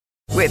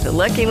With the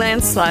Lucky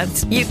Land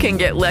Slots, you can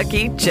get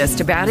lucky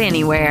just about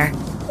anywhere.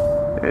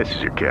 This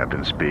is your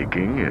captain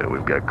speaking.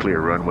 We've got clear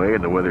runway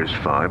and the weather's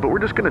fine, but we're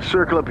just going to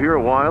circle up here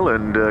a while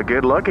and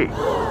get lucky.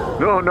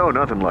 No,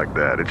 nothing like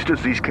that. It's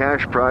just these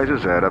cash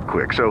prizes add up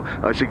quick. So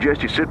I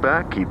suggest you sit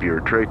back, keep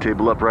your tray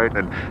table upright,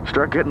 and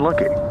start getting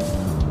lucky.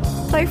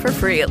 Play for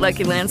free at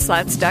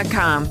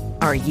LuckyLandSlots.com.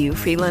 Are you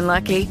feeling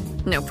lucky?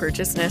 No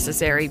purchase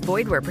necessary.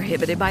 Void where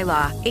prohibited by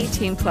law.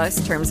 18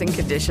 plus terms and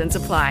conditions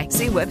apply.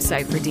 See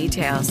website for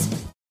details.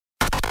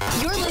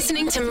 You're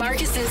listening to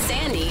Marcus and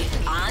Sandy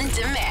on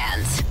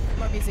demand.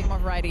 More music, more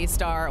variety.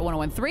 Star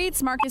 101.3.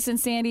 It's Marcus and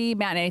Sandy.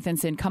 Matt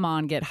Nathanson, come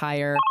on, get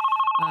higher.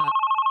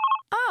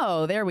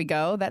 Oh, there we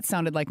go. That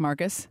sounded like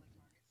Marcus.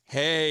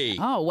 Hey.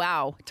 Oh,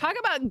 wow. Talk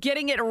about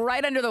getting it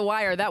right under the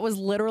wire. That was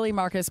literally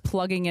Marcus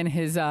plugging in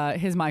his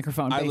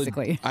microphone,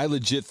 basically. I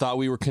legit thought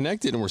we were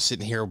connected, and we're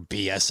sitting here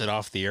BSing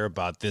off the air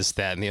about this,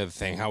 that, and the other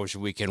thing. How was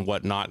your weekend,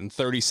 whatnot? And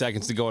 30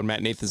 seconds to go, and Matt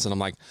Nathanson, I'm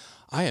like,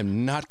 I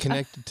am not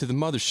connected to the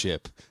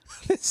mothership.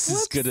 This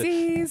is good.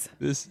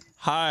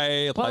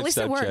 Hi, well, at least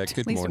it worked. Check.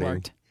 Good at least morning. It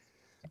worked.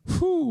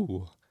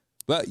 Whew.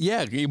 But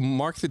yeah, you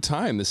mark the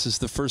time. This is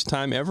the first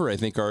time ever I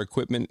think our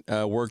equipment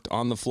worked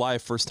on the fly.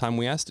 First time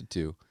we asked it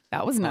to.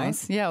 That was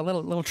nice. Yeah, a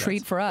little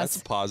treat for us.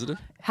 That's positive.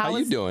 How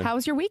you doing? How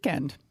was your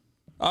weekend?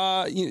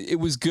 It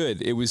was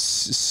good. It was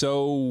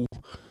so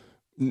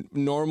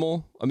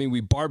normal. I mean,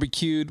 we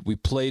barbecued. We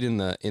played in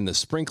the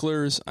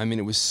sprinklers. I mean,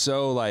 it was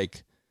so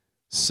like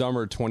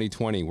summer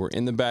 2020. We're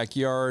in the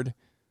backyard,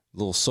 a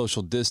little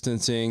social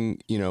distancing,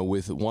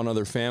 with one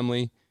other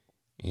family,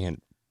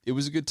 and it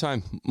was a good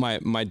time.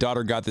 My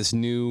daughter got this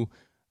new,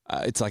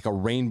 it's like a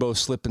rainbow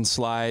slip and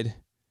slide,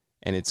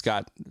 and it's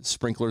got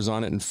sprinklers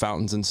on it and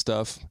fountains and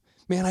stuff.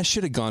 Man, I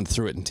should have gone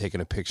through it and taken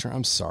a picture.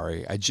 I'm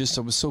sorry. I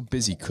was so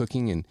busy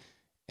cooking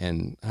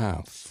and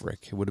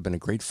frick, it would have been a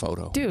great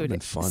photo. Dude, been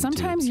fun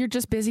sometimes you're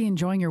just busy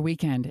enjoying your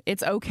weekend.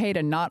 It's okay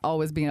to not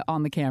always be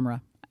on the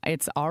camera.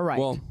 It's all right.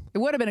 Well, it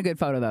would have been a good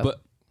photo though.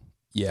 But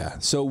yeah,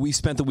 so we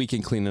spent the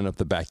weekend cleaning up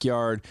the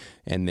backyard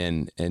and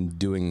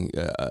doing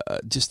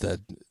just a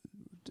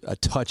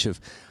touch of,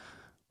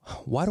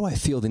 why do I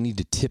feel the need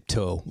to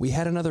tiptoe? We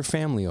had another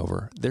family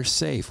over. They're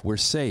safe. We're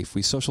safe.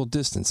 We social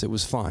distance. It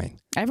was fine.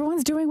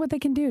 Everyone's doing what they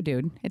can do,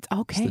 dude. It's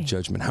okay. It's the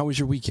judgment. How was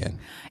your weekend?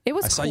 It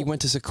was I saw you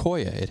went to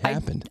Sequoia. It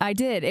happened. I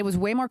did. It was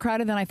way more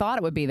crowded than I thought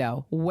it would be,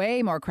 though.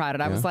 Way more crowded.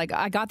 Yeah. I was like,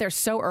 I got there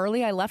so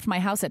early. I left my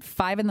house at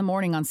 5 in the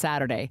morning on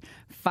Saturday.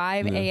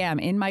 5 a.m.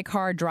 in my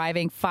car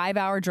driving,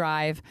 5-hour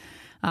drive.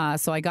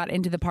 So I got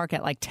into the park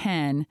at like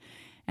 10.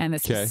 And the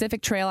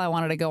specific trail I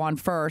wanted to go on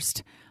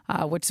first,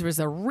 which was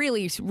a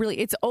really,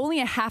 it's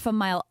only a half a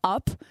mile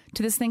up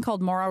to this thing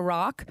called Mora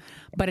Rock,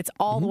 but it's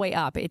all the way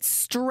up. It's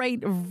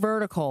straight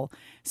vertical.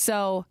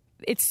 So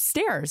it's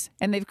stairs,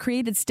 and they've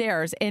created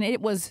stairs, and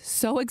it was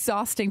so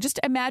exhausting. Just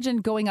imagine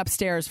going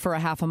upstairs for a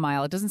half a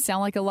mile. It doesn't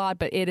sound like a lot,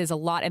 but it is a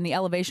lot, and the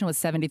elevation was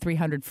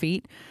 7,300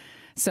 feet.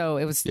 So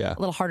it was a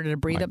little harder to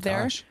breathe up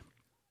there.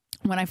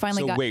 When I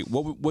finally got... Wait,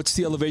 what's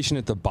the elevation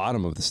at the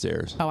bottom of the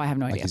stairs? Oh, I have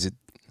no idea. Is it...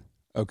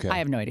 Okay. I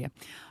have no idea.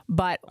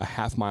 But a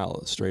half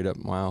mile, straight up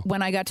mile.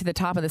 When I got to the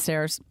top of the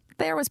stairs,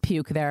 there was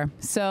puke there.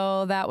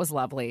 So that was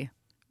lovely.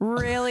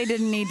 Really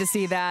didn't need to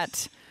see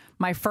that.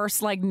 My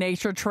first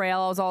nature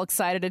trail, I was all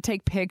excited to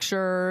take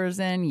pictures.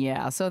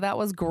 And so that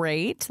was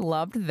great.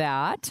 Loved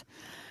that.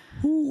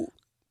 Right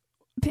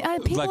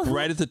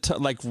at the top,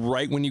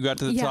 right when you got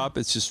to the top,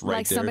 it's just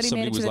right there. Somebody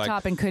made it to the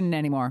top and couldn't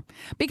anymore.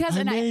 Because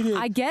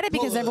I get it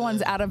because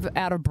everyone's out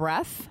of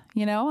breath,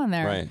 and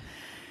they're... Right.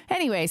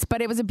 Anyways,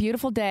 but it was a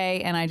beautiful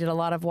day, and I did a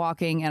lot of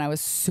walking, and I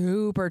was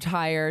super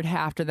tired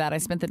after that. I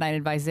spent the night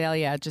in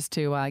Visalia just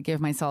to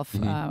give myself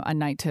a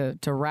night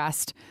to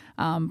rest.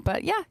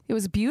 But yeah, it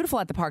was beautiful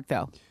at the park,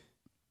 though.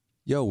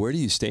 Yo, where do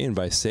you stay in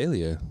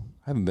Visalia?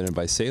 I haven't been in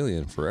Visalia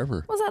in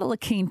forever. Was that a La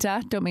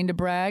Quinta? Don't mean to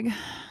brag.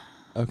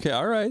 Okay,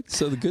 all right.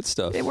 So the good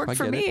stuff. It worked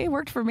for me. It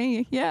worked for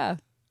me. Yeah.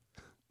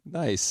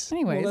 Nice.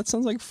 Anyways. Well, that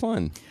sounds like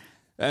fun.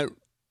 Now,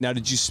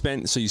 you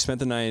spent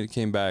the night and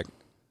came back.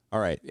 All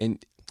right.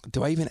 And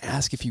do I even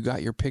ask if you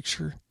got your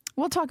picture?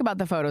 We'll talk about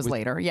the photos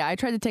later. Yeah, I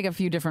tried to take a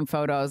few different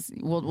photos.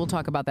 We'll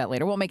talk about that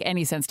later. It won't make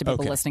any sense to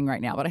people listening right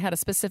now, but I had a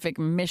specific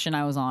mission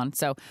I was on,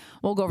 so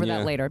we'll go over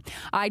that later.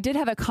 I did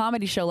have a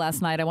comedy show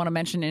last night I want to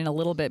mention in a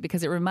little bit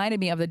because it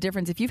reminded me of the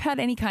difference. If you've had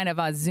any kind of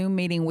a Zoom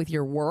meeting with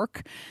your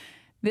work,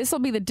 this will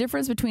be the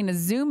difference between a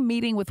Zoom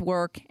meeting with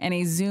work and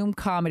a Zoom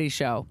comedy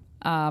show.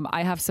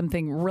 I have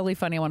something really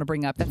funny I want to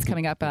bring up. That's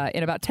coming up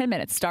in about 10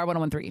 minutes. Star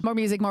 101.3. More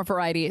music, more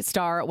variety.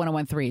 Star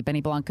 101.3. Benny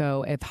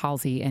Blanco, with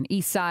Halsey, and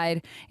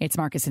Eastside. It's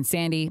Marcus and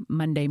Sandy.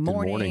 Monday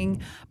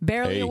morning.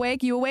 Barely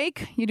awake. You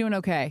awake? You doing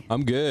okay?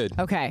 I'm good.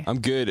 Okay. I'm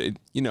good. It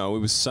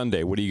was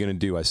Sunday. What are you going to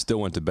do? I still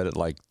went to bed at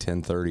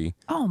 10:30.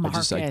 Oh,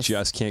 Marcus. I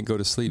just can't go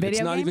to sleep. Video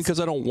it's not games? even because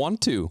I don't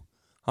want to.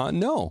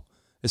 No.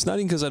 It's not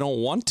even because I don't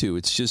want to.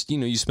 It's just,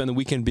 you spend the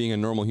weekend being a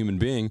normal human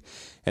being.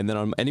 And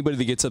then anybody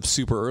that gets up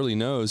super early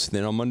knows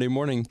then on Monday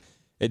morning,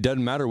 it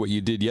doesn't matter what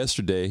you did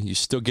yesterday. You're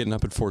still getting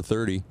up at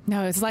 4:30.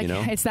 No, it's like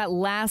it's that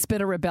last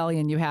bit of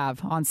rebellion you have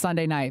on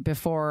Sunday night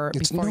before.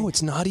 No,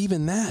 it's not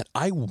even that.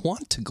 I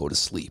want to go to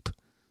sleep.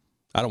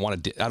 I don't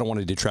want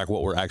to detract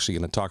what we're actually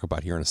going to talk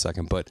about here in a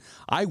second, but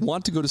I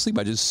want to go to sleep.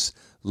 I just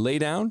lay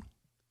down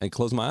and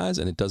close my eyes,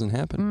 and it doesn't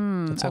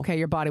happen. Okay,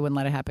 your body wouldn't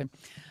let it happen.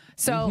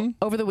 So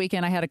over the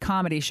weekend, I had a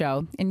comedy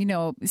show, and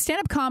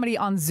stand-up comedy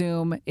on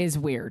Zoom is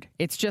weird.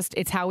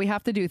 It's how we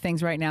have to do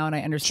things right now, and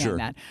I understand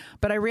that.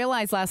 But I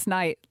realized last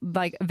night,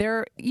 like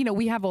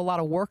we have a lot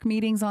of work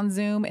meetings on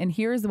Zoom, and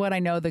here's what I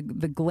know the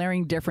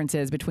glaring difference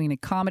is between a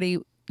comedy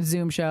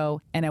Zoom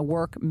show and a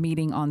work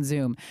meeting on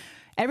Zoom.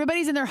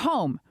 Everybody's in their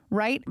home,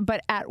 right?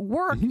 But at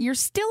work, you're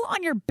still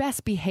on your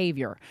best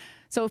behavior.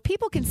 So if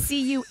people can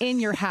see you in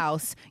your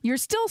house, you're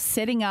still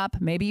sitting up.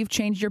 Maybe you've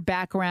changed your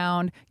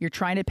background. You're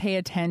trying to pay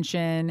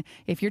attention.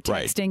 If you're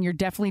texting, you're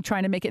definitely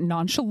trying to make it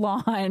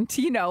nonchalant.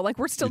 Like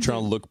we're still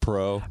trying to look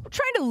pro. We're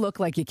trying to look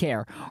like you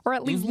care, or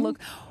at least look.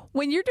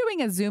 When you're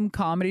doing a Zoom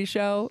comedy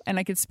show, and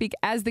I could speak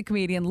as the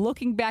comedian,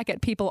 looking back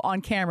at people on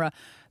camera,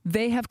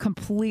 they have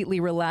completely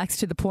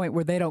relaxed to the point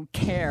where they don't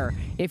care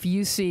if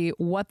you see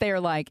what they are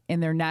like in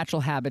their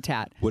natural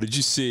habitat. What did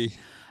you see?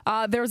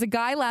 There was a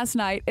guy last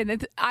night,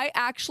 and I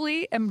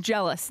actually am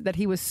jealous that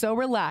he was so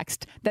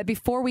relaxed that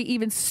before we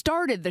even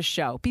started the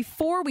show,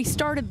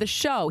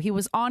 he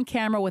was on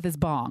camera with his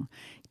bong.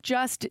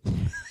 Just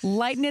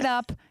lighting it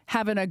up,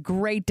 having a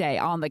great day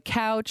on the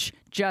couch.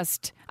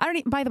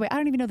 By the way, I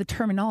don't even know the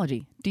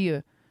terminology. Do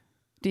you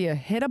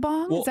hit a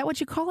bong? Well, is that what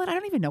you call it? I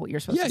don't even know what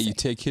you're supposed to say. Yeah, you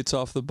take hits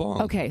off the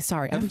bong. Okay,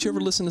 sorry. Haven't you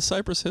ever listened to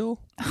Cypress Hill?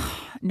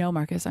 No,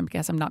 Marcus, I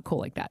guess I'm not cool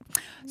like that.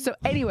 So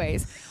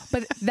anyways,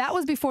 but that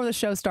was before the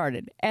show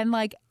started. And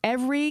like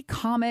every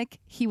comic,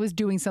 he was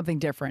doing something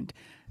different.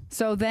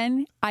 So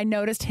then I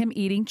noticed him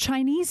eating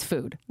Chinese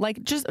food,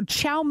 like just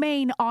chow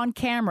mein on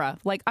camera.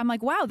 Like, I'm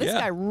like, wow, this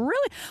guy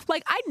really,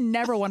 like, I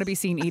never want to be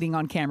seen eating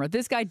on camera.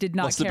 This guy did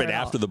not care. Must have been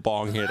after the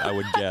bong hit, I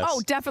would guess.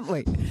 Oh,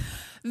 definitely.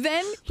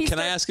 Then Can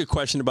I ask a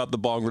question about the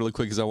bong really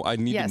quick? Because I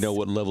need to know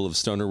what level of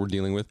stoner we're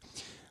dealing with.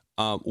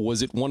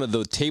 Was it one of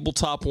the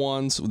tabletop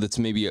ones that's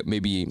maybe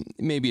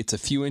it's a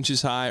few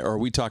inches high, or are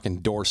we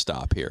talking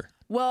doorstop here?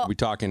 Well, are we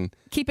talking?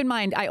 Keep in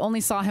mind, I only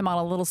saw him on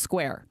a little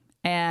square.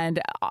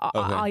 And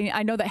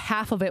I know that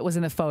half of it was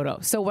in the photo.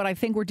 So what I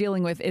think we're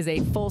dealing with is a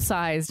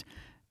full-sized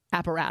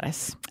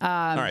apparatus. All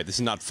right, this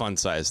is not fun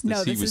size.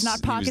 This is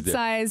not pocket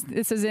size.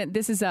 This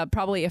is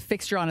probably a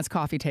fixture on his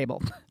coffee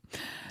table.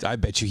 I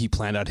bet you he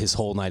planned out his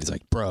whole night. He's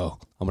like, bro,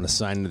 I'm going to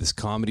sign into this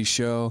comedy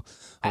show.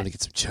 I'm going to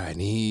get some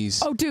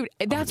Chinese. Oh, dude,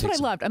 that's what I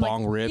loved. I'm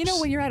bong like, rips.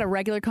 when you're at a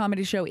regular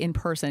comedy show in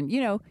person,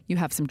 you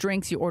have some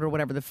drinks, you order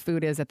whatever the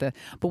food is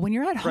but when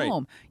you're at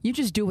home, you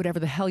just do whatever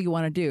the hell you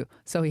want to do.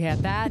 So he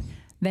had that.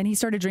 Then he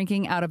started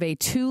drinking out of a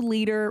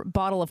 2-liter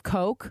bottle of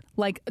Coke,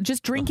 like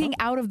just drinking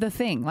out of the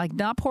thing, like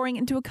not pouring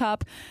it into a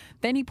cup.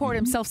 Then he poured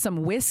himself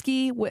some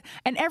whiskey.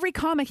 And every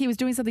comic, he was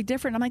doing something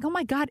different. I'm like, oh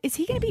my God, is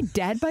he going to be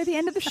dead by the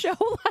end of the show?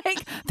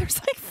 Like, there's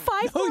like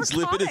 5 more he's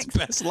living his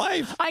best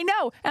life. I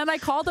know. And I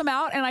called him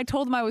out and I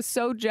told him I was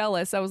so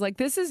jealous. I was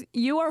like,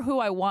 you are who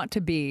I want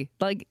to be.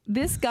 Like,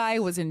 this guy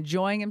was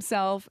enjoying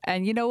himself.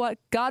 And you know what?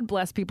 God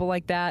bless people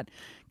like that.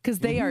 Because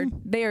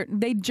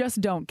they just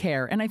don't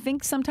care. And I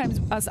think sometimes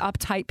us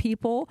uptight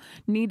people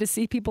need to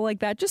see people like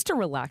that just to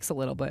relax a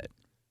little bit.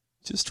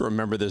 Just to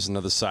remember there's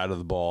another side of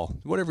the ball.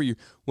 Whatever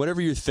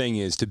your thing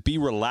is, to be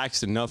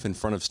relaxed enough in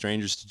front of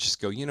strangers to just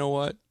go, you know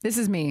what? This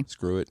is me.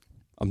 Screw it.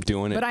 I'm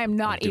doing it. But I am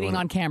not eating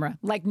on camera.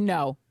 Like,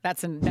 no.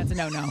 That's a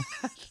no-no.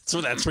 So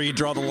that's where you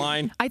draw the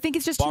line? I think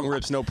it's just bong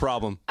rips, no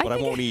problem. But I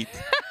won't eat.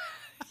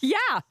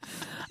 Yeah.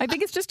 I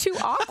think it's just too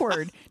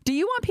awkward. Do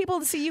you want people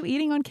to see you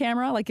eating on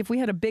camera? Like if we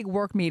had a big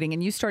work meeting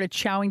and you started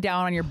chowing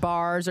down on your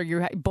bars or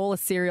your bowl of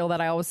cereal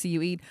that I always see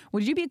you eat,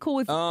 would you be cool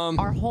with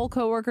our whole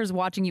coworkers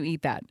watching you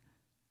eat that?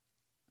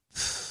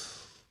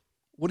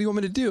 What do you want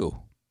me to do?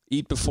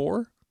 Eat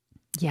before?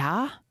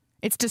 Yeah.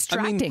 It's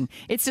distracting.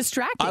 It's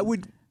distracting.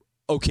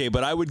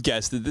 But I would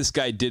guess that this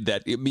guy did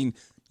that. I mean,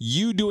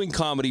 you doing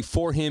comedy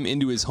for him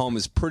into his home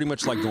is pretty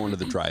much like going to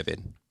the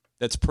drive-in.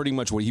 That's pretty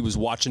much what he was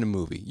watching a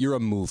movie. You're a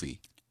movie,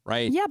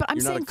 right? Yeah, but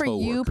I'm saying for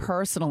you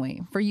personally,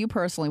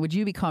 would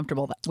you be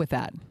comfortable with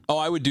that? Oh,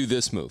 I would do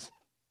this move.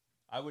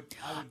 I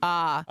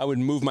would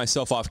move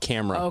myself off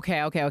camera.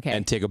 Okay.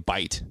 And take a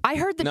bite. I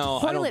heard the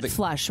toilet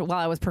flush while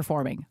I was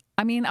performing.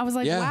 I mean, I was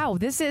like, wow,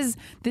 this is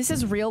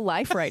real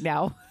life right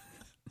now.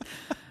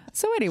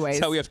 So anyways.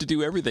 That's how we have to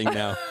do everything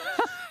now.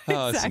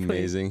 Oh, it's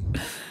amazing.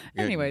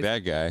 Anyways,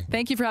 bad guy.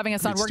 Thank you for having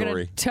us on. We're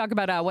going to talk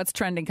about what's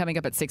trending coming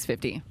up at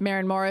 6:50.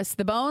 Maren Morris,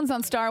 The Bones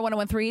on Star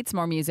 101.3. It's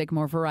more music,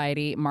 more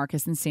variety.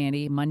 Marcus and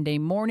Sandy, Monday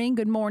morning.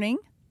 Good morning.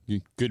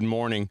 Good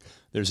morning.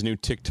 There's a new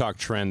TikTok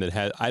trend that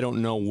has, I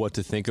don't know what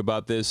to think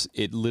about this.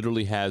 It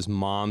literally has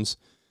moms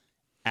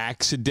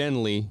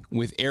accidentally,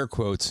 with air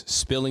quotes,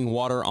 spilling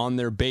water on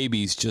their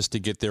babies just to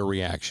get their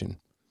reaction.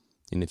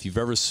 And if you've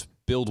ever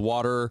spilled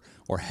water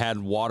or had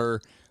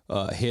water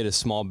hit a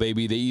small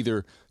baby, they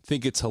either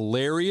think it's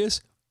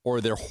hilarious or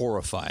they're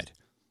horrified.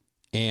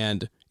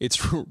 And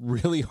It's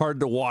really hard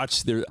to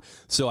watch.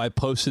 So I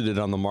posted it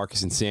on the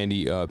Marcus and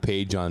Sandy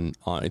page on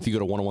if you go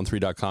to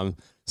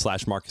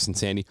 1013.com/Marcus and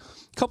Sandy.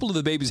 A couple of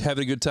the babies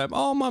having a good time.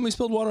 Oh, mommy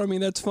spilled water on me.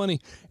 That's funny.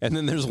 And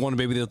then there's one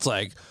baby that's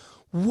like,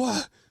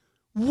 what?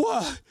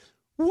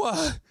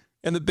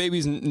 And the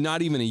baby's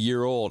not even a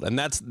year old. And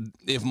that's,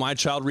 if my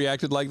child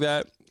reacted like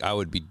that, I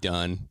would be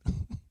done.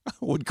 I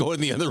would go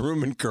in the other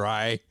room and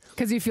cry.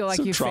 Because you feel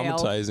like you failed.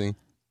 Traumatizing.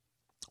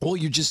 Well,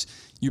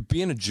 you're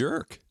being a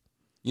jerk.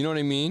 You know what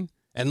I mean?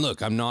 And look,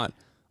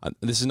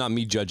 this is not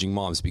me judging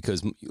moms,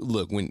 because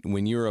look,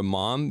 when you're a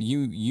mom,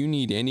 you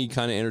need any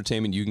kind of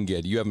entertainment you can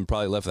get. You haven't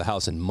probably left the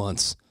house in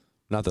months.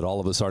 Not that all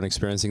of us aren't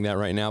experiencing that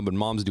right now, but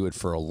moms do it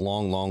for a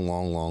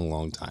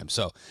long time.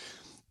 So,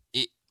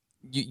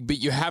 but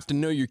you have to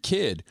know your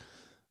kid.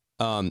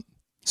 So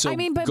I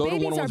mean, but go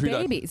babies to are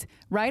babies,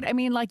 right? I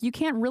mean, like, you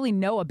can't really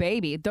know a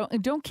baby.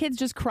 Don't kids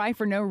just cry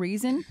for no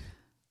reason?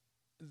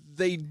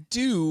 They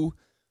do,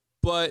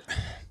 but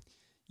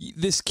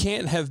this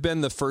can't have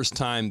been the first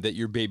time that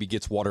your baby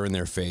gets water in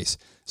their face.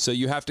 So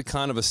you have to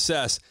kind of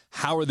assess,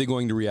 how are they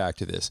going to react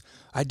to this?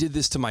 I did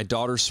this to my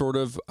daughter, sort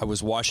of. I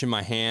was washing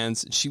my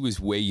hands. She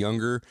was way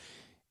younger.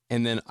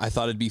 And then I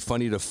thought it'd be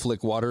funny to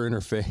flick water in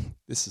her face.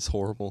 This is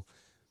horrible.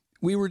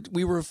 We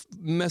were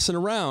messing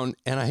around,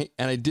 and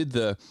I did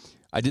the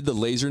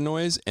laser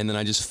noise, and then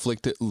I just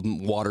flicked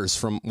water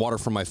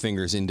from my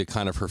fingers into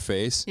kind of her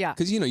face. Yeah.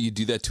 Because, you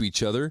do that to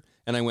each other.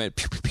 And I went,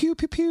 pew, pew, pew,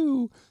 pew,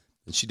 pew.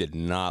 And she did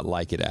not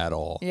like it at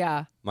all.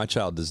 Yeah. My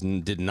child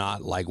did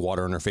not like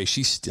water on her face.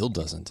 She still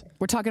doesn't.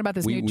 We're talking about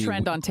this new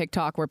trend on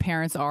TikTok where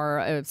parents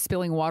are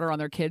spilling water on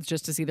their kids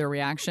just to see their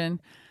reaction.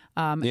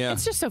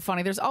 It's just so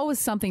funny. There's always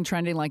something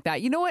trending like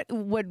that. You know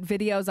what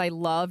videos I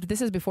loved?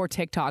 This is before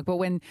TikTok, but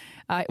when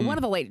one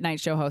of the late night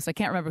show hosts, I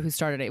can't remember who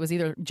started it. It was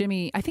either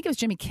Jimmy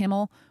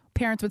Kimmel.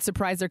 Parents would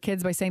surprise their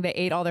kids by saying they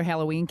ate all their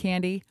Halloween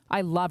candy.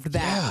 I loved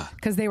that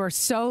because they were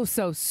so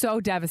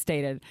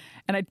devastated.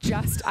 And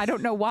I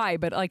don't know why,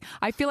 but like,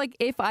 I feel like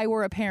if I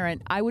were a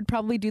parent, I would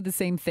probably do the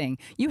same thing.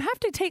 You have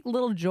to take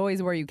little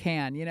joys where you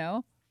can, you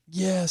know?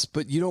 Yes,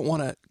 but you don't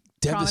want to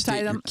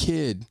devastate your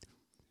kid.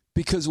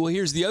 Because, well,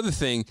 here's the other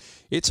thing.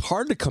 It's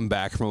hard to come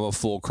back from a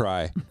full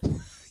cry.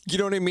 You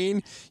know what I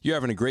mean? You're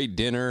having a great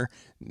dinner.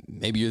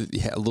 Maybe you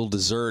had a little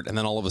dessert, and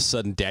then all of a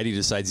sudden daddy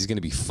decides he's going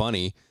to be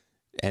funny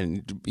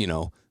and,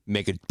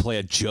 play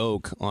a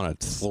joke on a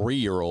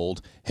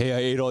 3-year-old. Hey, I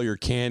ate all your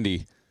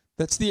candy.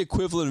 That's the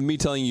equivalent of me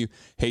telling you,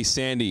 hey,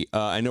 Sandy,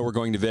 I know we're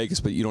going to Vegas,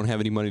 but you don't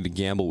have any money to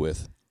gamble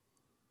with.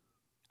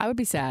 I would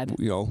be sad.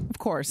 Of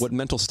course. What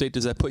mental state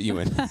does that put you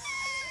in?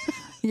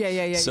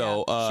 Yeah.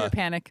 So, sheer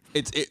panic.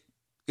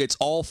 It's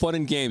all fun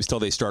and games till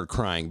they start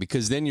crying,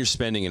 because then you're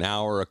spending an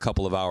hour, a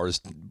couple of hours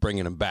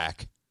bringing them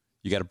back.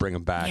 You got to bring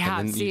them back,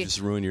 and then you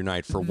just ruin your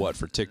night for what?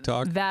 For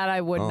TikTok? That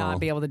I would not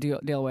be able to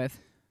deal with.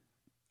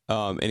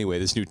 Anyway,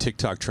 this new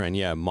TikTok trend,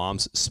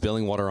 moms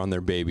spilling water on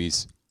their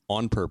babies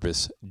on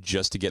purpose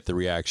just to get the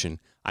reaction.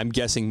 I'm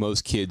guessing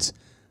most kids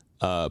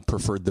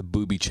preferred the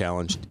booby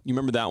challenge. You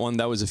remember that one?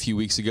 That was a few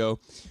weeks ago,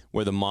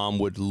 where the mom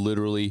would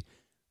literally,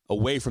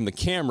 away from the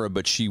camera,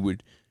 but she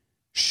would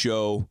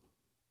show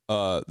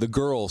the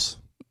girls,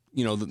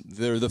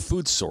 they're the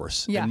food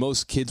source. Yeah. And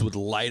most kids would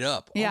light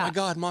up. Yeah. Oh, my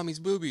God, mommy's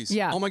boobies.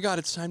 Yeah. Oh, my God,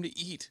 it's time to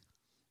eat.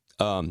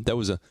 That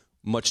was a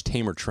much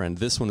tamer trend.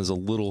 This one is a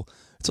little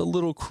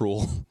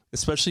cruel,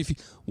 especially if you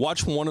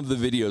watch one of the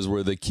videos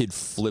where the kid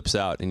flips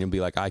out and you'll be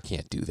like, I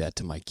can't do that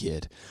to my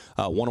kid.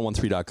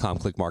 1013.com,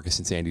 click Marcus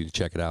and Sandy to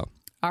check it out.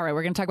 All right,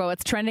 we're going to talk about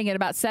what's trending in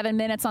about 7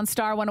 minutes on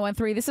Star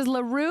 1013. This is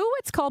LaRue.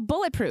 It's called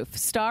Bulletproof.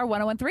 Star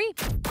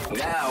 1013.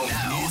 Now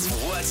it's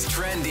What's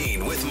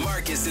Trending with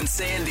Marcus and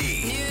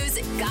Sandy. News,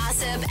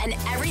 gossip, and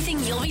everything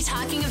you'll be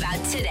talking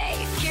about today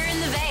here in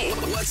the Bay.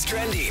 What's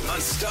Trending on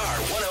Star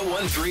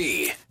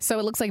 1013. So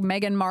it looks like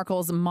Meghan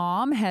Markle's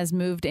mom has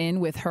moved in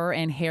with her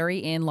and Harry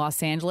in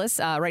Los Angeles.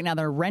 Right now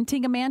they're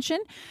renting a mansion.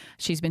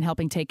 She's been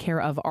helping take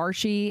care of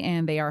Archie,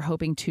 and they are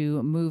hoping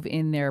to move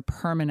in there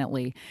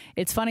permanently.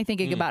 It's funny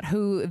thinking about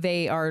who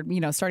they are,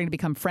 starting to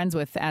become friends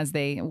with as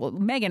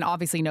Meghan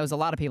obviously knows a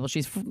lot of people.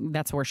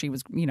 That's where she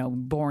was,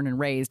 born and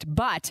raised.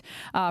 But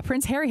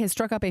Prince Harry has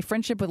struck up a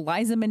friendship with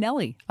Liza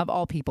Minnelli, of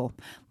all people.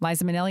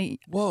 Liza Minnelli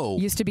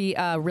used to be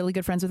really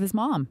good friends with his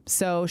mom.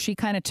 So she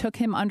kind of took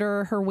him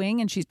under her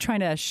wing, and she's trying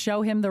to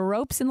show him the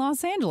ropes in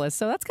Los Angeles.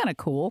 So that's kind of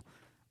cool.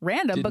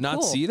 Random, but cool. Did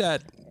not see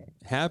that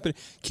happen.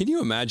 Can you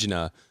imagine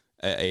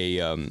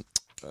a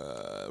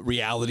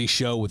reality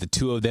show with the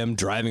two of them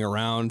driving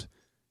around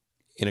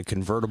in a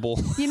convertible?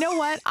 You know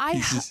what?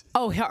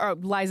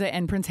 Liza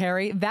and Prince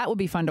Harry, that would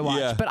be fun to watch.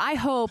 Yeah. But I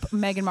hope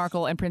Meghan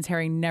Markle and Prince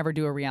Harry never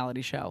do a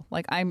reality show.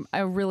 Like, I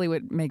really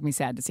would make me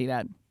sad to see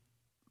that.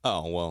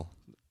 Oh, well,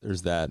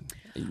 there's that.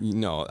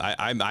 No,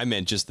 I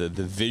meant just the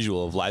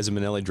visual of Liza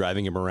Minnelli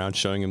driving him around,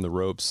 showing him the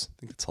ropes. I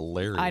think it's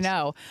hilarious. I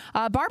know.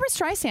 Barbara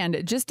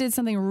Streisand just did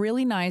something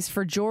really nice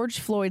for George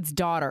Floyd's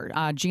daughter.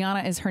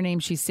 Gianna is her name.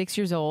 She's 6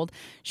 years old.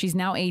 She's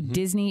now a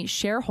Disney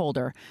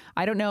shareholder.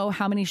 I don't know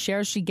how many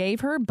shares she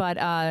gave her,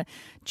 but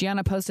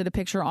Gianna posted a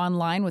picture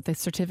online with a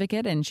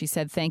certificate, and she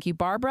said, "Thank you,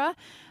 Barbara."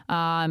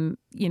 I'm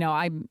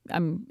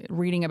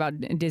reading about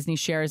Disney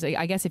shares.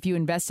 I guess if you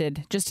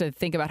invested, just to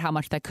think about how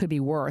much that could be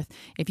worth,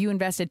 if you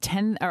invested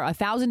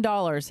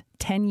 $1,000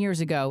 10 years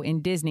ago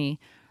in Disney,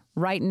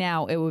 right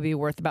now it would be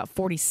worth about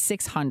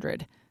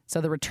 $4,600. So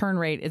the return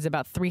rate is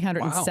about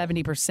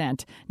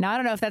 370%. Now, I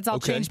don't know if that's all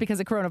changed because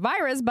of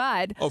coronavirus,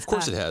 but of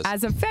course it has.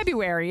 As of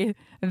February,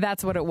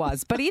 that's what it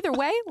was. But either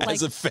way,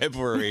 as of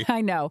February, I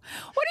know.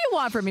 What do you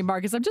want from me,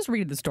 Marcus? I'm just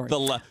reading the story.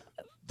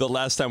 The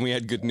last time we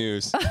had good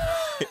news,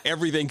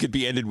 everything could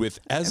be ended with,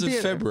 as of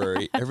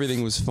February,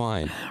 everything was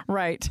fine.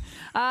 Right.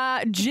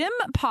 Gym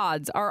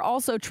pods are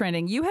also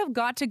trending. You have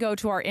got to go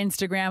to our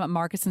Instagram,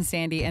 Marcus and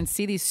Sandy, and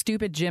see these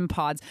stupid gym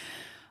pods.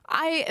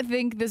 I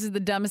think this is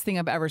the dumbest thing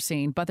I've ever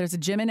seen, but there's a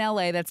gym in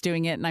LA that's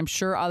doing it, and I'm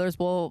sure others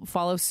will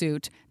follow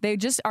suit. They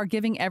just are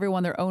giving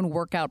everyone their own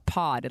workout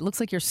pod. It looks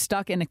like you're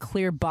stuck in a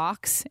clear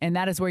box, and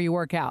that is where you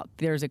work out.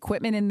 There's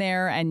equipment in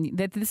there, and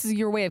this is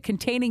your way of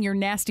containing your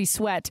nasty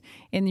sweat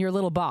in your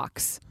little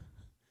box.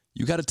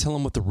 You got to tell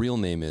them what the real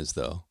name is,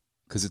 though,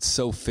 because it's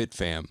so fit,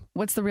 fam.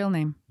 What's the real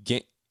name?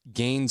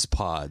 Gains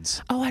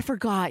Pods. Oh, I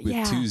forgot.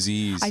 With 2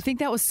 Z's. I think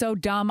that was so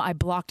dumb I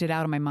blocked it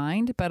out of my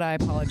mind, but I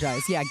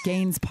apologize. Yeah,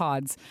 Gains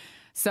Pods.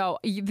 So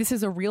this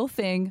is a real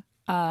thing.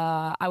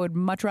 I would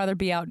much rather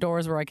be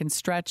outdoors where I can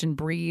stretch and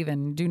breathe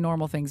and do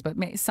normal things. But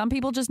some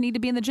people just need to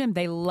be in the gym.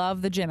 They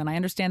love the gym, and I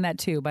understand that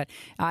too. But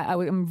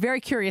I'm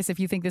very curious if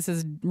you think this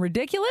is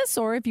ridiculous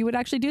or if you would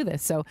actually do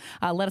this. So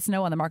let us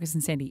know on the Marcus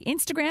and Sandy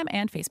Instagram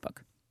and Facebook.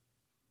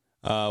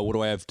 What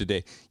do I have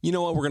today? You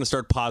know what? We're going to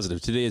start positive.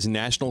 Today is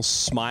National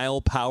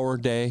Smile Power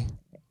Day.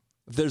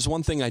 If there's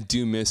one thing I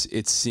do miss,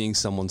 it's seeing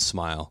someone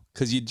smile.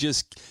 Because you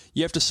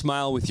have to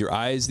smile with your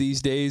eyes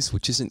these days,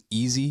 which isn't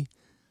easy.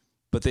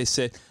 But they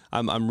said,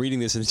 I'm reading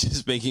this and it's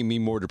just making me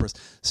more depressed.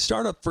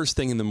 Start up first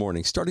thing in the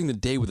morning. Starting the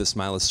day with a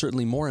smile is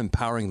certainly more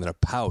empowering than a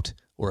pout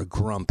or a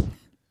grump.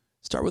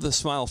 Start with a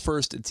smile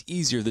first. It's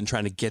easier than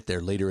trying to get there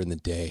later in the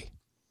day.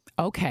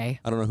 Okay.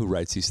 I don't know who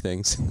writes these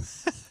things.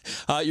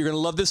 You're going to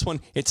love this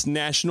one. It's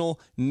National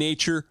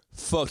Nature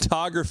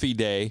Photography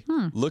Day.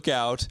 Look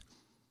out.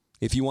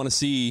 If you want to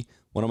see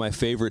one of my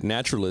favorite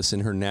naturalists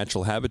in her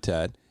natural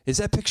habitat. Is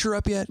that picture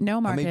up yet?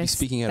 No, Marcus. I may be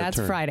speaking out of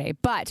turn. That's Friday.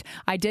 But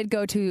I did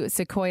go to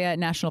Sequoia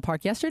National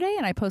Park yesterday,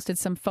 and I posted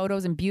some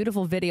photos and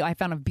beautiful video. I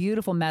found a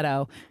beautiful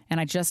meadow, and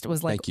I just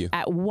was like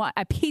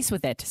at peace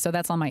with it. So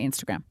that's on my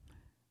Instagram.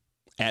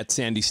 At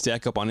Sandy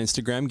Stack up on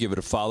Instagram. Give it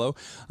a follow.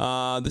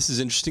 This is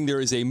interesting.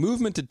 There is a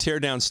movement to tear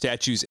down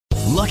statues.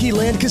 Lucky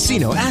Land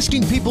Casino,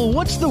 asking people,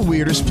 what's the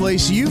weirdest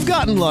place you've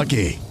gotten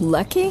lucky?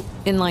 Lucky?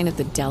 In line at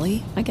the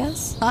deli, I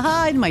guess?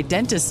 Aha, in my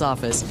dentist's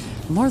office.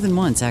 More than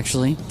once,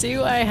 actually.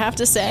 Do I have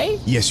to say?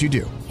 Yes, you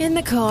do. In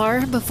the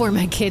car before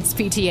my kids'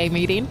 PTA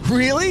meeting.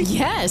 Really?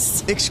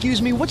 Yes. Excuse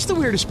me, what's the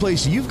weirdest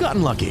place you've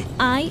gotten lucky?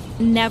 I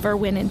never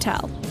win and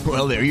tell.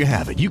 Well, there you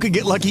have it. You can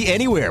get lucky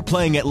anywhere,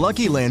 playing at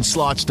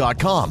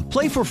LuckyLandSlots.com.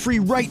 Play for free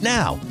right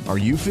now. Are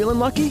you feeling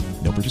lucky?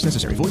 No purchase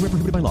necessary. Void where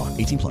prohibited by law.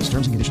 18+.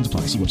 Terms and conditions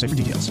apply. See website for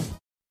details.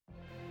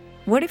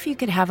 What if you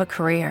could have a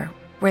career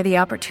where the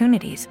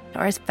opportunities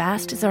are as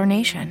vast as our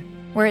nation,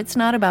 where it's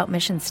not about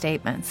mission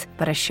statements,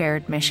 but a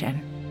shared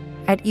mission?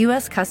 At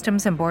U.S.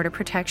 Customs and Border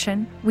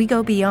Protection, we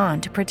go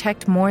beyond to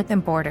protect more than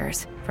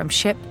borders. From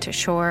ship to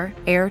shore,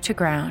 air to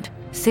ground,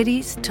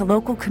 cities to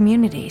local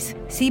communities,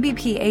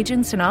 CBP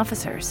agents and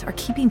officers are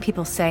keeping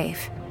people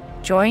safe.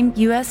 Join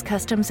U.S.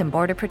 Customs and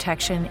Border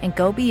Protection and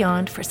go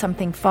beyond for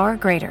something far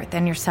greater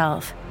than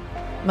yourself.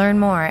 Learn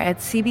more at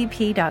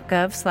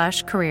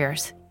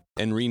cbp.gov/careers.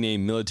 And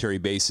rename military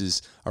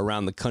bases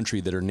around the country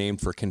that are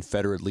named for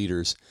Confederate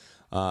leaders.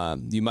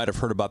 You might have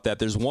heard about that.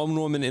 There's one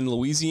woman in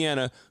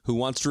Louisiana who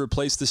wants to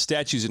replace the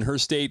statues in her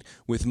state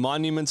with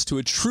monuments to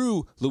a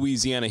true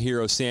Louisiana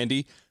hero,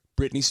 Sandy,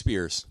 Britney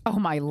Spears. Oh,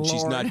 my Lord.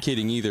 She's not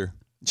kidding either.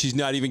 She's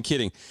not even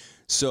kidding.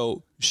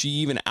 So she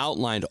even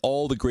outlined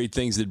all the great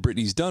things that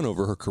Britney's done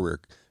over her career.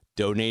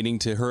 Donating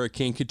to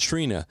Hurricane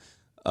Katrina,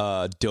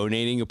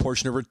 donating a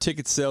portion of her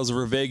ticket sales of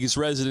her Vegas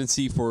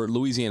residency for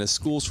Louisiana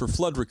schools for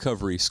flood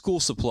recovery, school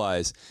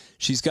supplies.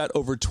 She's got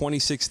over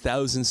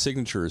 26,000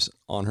 signatures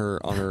on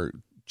her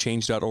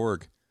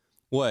change.org.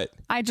 What?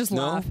 I just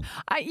laugh.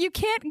 You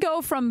can't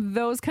go from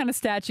those kind of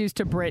statues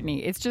to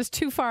Britney. It's just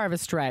too far of a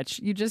stretch.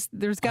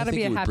 There's got to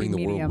be a happy medium. I think it would bring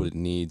the world what it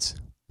needs.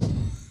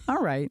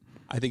 All right.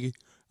 I think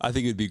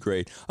it'd be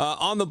great.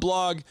 On the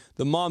blog,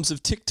 the moms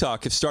of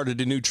TikTok have started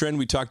a new trend.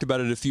 We talked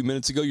about it a few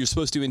minutes ago. You're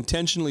supposed to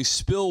intentionally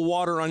spill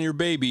water on your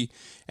baby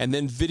and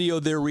then video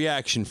their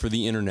reaction for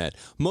the internet.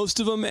 Most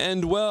of them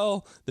end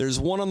well. There's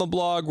one on the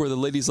blog where the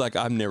lady's like,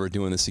 I'm never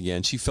doing this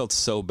again. She felt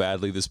so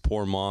badly, this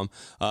poor mom.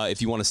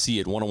 If you want to see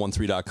it,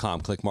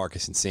 1013.com. Click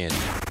Marcus and Sandy.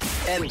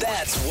 And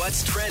that's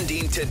what's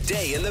trending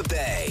today in the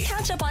Bay.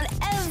 Catch up on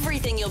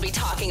everything you'll be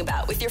talking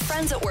about with your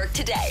friends at work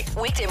today.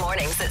 Weekday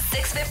mornings at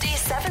 6:50,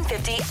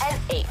 7:50,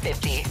 and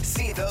 8:50.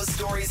 See those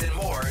stories and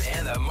more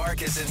and the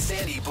Marcus and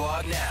Sandy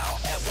blog now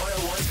at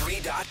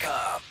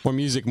 1013.com. More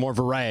music, more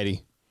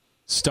variety.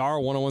 Star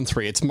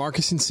 1013. It's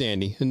Marcus and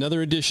Sandy.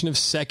 Another edition of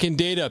Second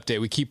Date Update.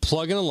 We keep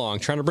plugging along,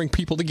 trying to bring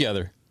people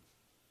together.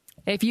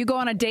 If you go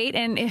on a date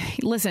and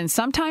listen,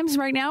 sometimes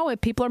right now,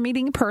 if people are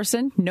meeting in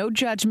person, no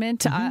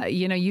judgment.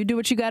 You do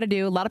what you got to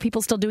do. A lot of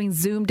people still doing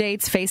Zoom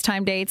dates,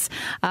 FaceTime dates.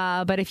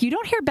 But if you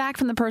don't hear back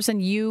from the person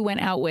you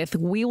went out with,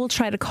 we will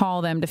try to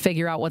call them to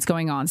figure out what's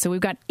going on. So we've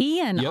got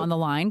Ian on the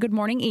line. Good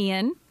morning,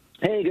 Ian.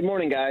 Hey, good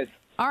morning, guys.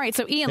 All right,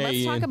 so Ian,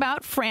 let's talk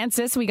about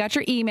Frances. We got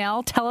your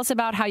email. Tell us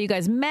about how you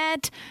guys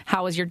met.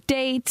 How was your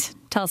date?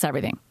 Tell us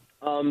everything.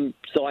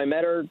 So I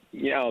met her,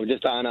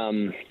 just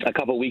on a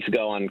couple weeks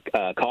ago on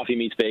Coffee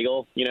Meets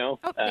Bagel, Oh,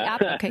 the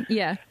app? Okay,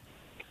 yeah.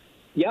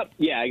 Yep,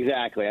 yeah,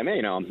 exactly. I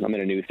mean, I'm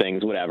into new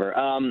things, whatever.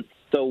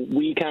 So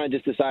we kind of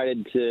just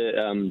decided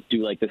to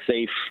do like the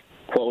safe,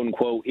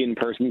 quote-unquote,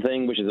 in-person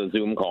thing, which is a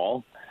Zoom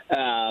call.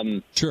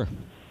 Sure.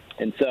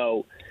 And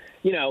so,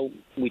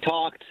 we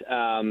talked.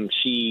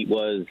 She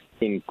was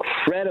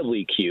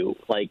incredibly cute.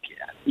 Like,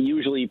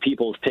 usually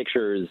people's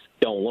pictures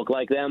don't look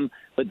like them,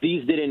 but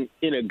these didn't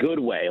in a good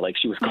way. Like,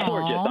 she was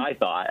gorgeous, I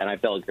thought, and I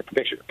felt like the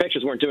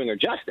pictures weren't doing her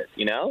justice,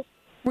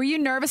 Were you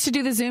nervous to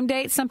do the Zoom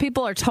date? Some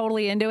people are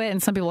totally into it,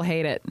 and some people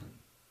hate it.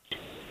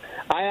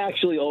 I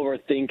actually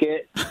overthink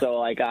it.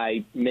 So,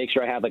 I make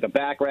sure I have, a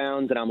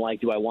background, and I'm like,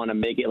 do I want to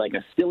make it,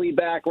 a silly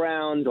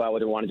background? Do I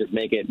want to just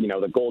make it,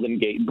 the Golden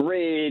Gate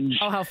Bridge?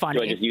 Oh, how funny.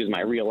 Do I just use my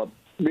real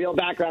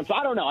background? So,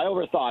 I don't know. I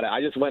overthought it. I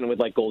just went with,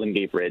 Golden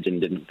Gate Bridge and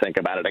didn't think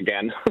about it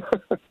again.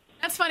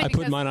 That's funny. I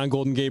put mine on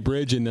Golden Gate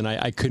Bridge, and then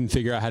I couldn't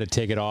figure out how to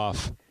take it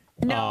off.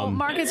 No,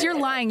 Marcus, you're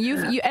lying.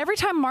 You every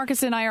time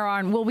Marcus and I are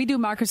on, we do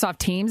Microsoft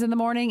Teams in the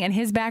morning, and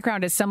his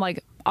background is some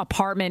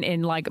apartment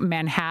in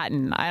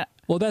Manhattan.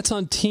 Well, that's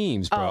on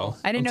Teams, bro. Oh,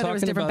 I didn't know there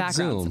was different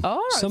backgrounds. Zoom.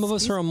 Oh, some of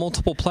us are on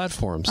multiple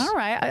platforms. All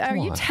right, are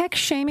you tech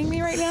shaming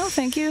me right now?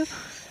 Thank you.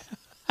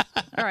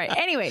 All right.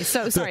 Anyway,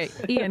 so sorry,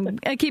 Ian.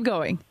 Keep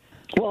going.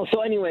 Well,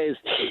 so anyways,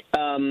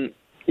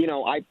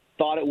 I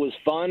thought it was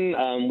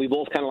fun. We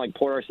both kind of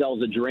poured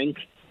ourselves a drink,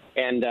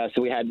 and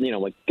so we had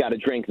got a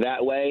drink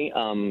that way.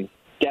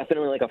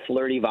 Definitely a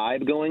flirty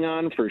vibe going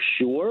on for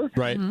sure.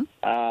 Right.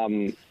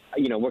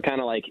 Mm-hmm. We're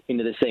kind of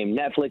into the same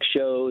Netflix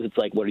shows. It's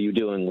what are you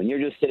doing when you're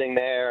just sitting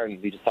there?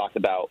 And we just talked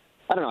about,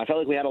 I don't know, I felt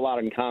like we had a lot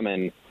in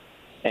common.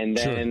 And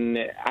then,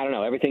 I don't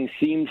know, everything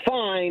seemed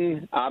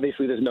fine.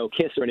 Obviously, there's no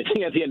kiss or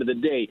anything at the end of the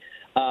date.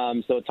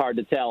 So it's hard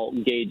to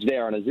gauge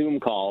there on a Zoom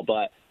call.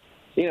 But,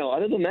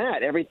 other than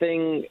that,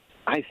 everything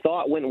I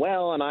thought went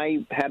well, and I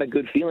had a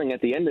good feeling at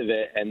the end of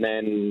it. And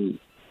then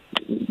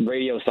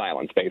radio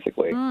silence,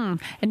 basically. And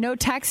no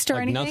text or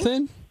anything?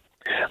 Nothing?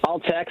 I'll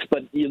text,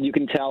 but you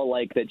can tell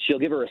that she'll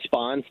give a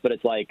response, but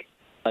it's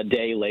a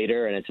day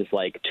later, and it's just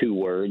 2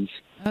 words.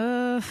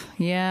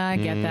 Yeah, I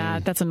get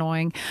that. That's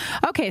annoying.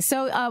 Okay,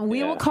 so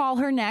we will call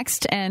her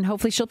next, and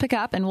hopefully she'll pick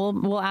up, and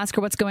we'll ask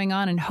her what's going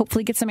on, and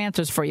hopefully get some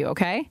answers for you.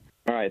 Okay?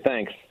 All right,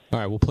 thanks. All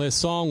right, we'll play a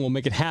song. We'll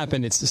make it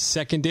happen. It's the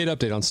Second Date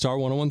Update on Star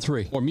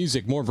 1013. More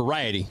music, more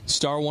variety.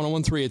 Star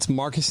 1013. It's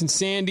Marcus and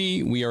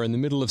Sandy. We are in the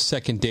middle of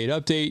Second Date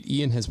Update.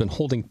 Ian has been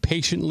holding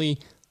patiently.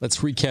 Let's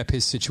recap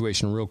his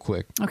situation real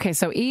quick. Okay,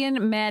 so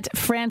Ian met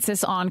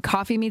Frances on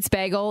Coffee Meets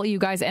Bagel. You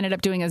guys ended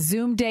up doing a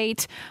Zoom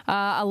date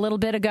a little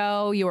bit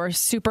ago. You were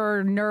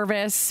super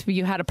nervous.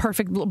 You had a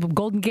perfect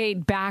Golden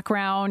Gate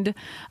background.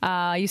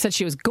 You said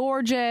she was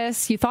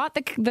gorgeous. You thought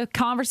the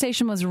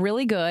conversation was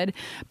really good,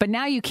 but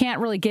now you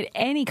can't really get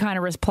any kind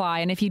of reply.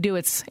 And if you do,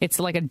 it's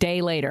like a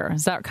day later.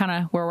 Is that kind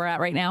of where we're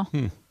at right now?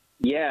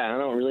 Yeah, I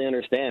don't really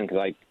understand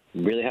because I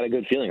really had a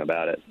good feeling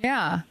about it.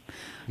 Yeah.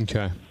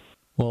 Okay.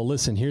 Well,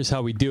 listen, here's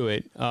how we do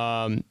it.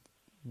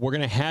 We're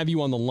going to have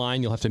you on the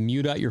line. You'll have to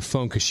mute out your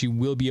phone because she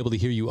will be able to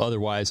hear you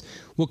otherwise.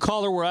 We'll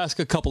call her. We'll ask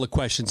a couple of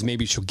questions.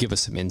 Maybe she'll give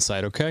us some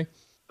insight, okay?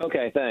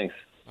 Okay, thanks.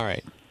 All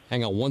right.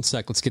 Hang on one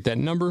sec. Let's get that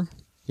number.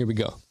 Here we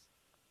go.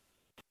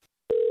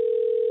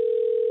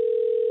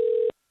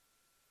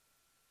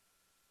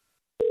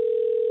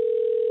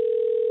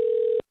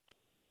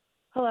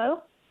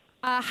 Hello?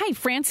 Hi,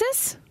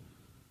 Frances?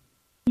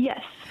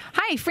 Yes.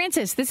 Hi,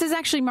 Frances. This is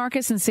actually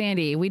Marcus and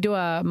Sandy. We do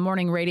a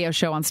morning radio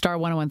show on Star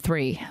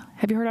 1013.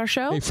 Have you heard our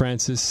show? Hey,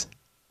 Frances.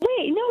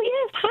 Wait, no,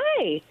 yes,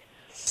 hi.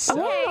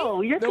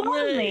 Oh, you're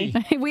calling me.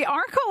 We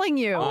are calling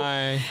you.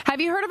 Hi. Have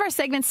you heard of our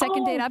segment,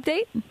 Second Date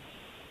Update?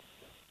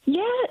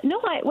 Yeah, no,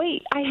 I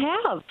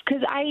have,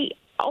 because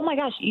oh my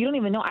gosh, you don't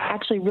even know. I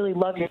actually really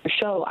love your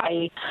show.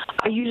 I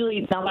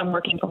usually, now that I'm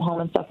working from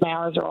home and stuff, my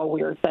hours are all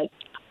weird, but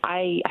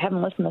I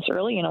haven't listened this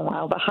early in a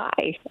while, but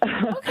hi.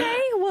 Okay.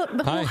 Well,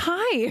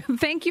 hi.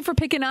 Thank you for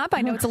picking up.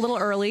 I know it's a little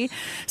early.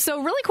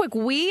 So really quick,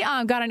 we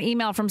got an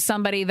email from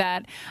somebody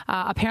that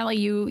apparently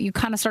you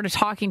kind of started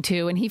talking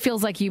to, and he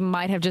feels like you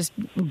might have just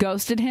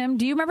ghosted him.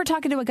 Do you remember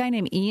talking to a guy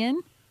named Ian?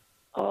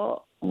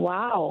 Oh,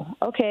 wow.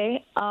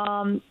 Okay.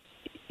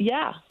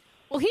 Yeah.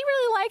 Well, he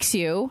really likes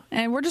you,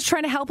 and we're just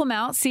trying to help him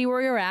out, see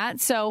where you're at.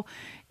 So,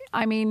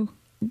 I mean,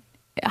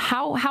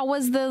 how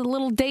was the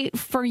little date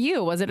for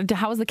you?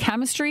 How was the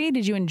chemistry?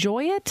 Did you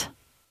enjoy it?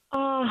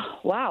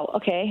 Wow.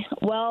 Okay.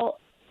 Well,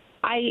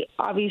 I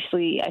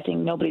think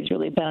nobody's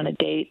really been on a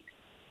date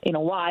in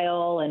a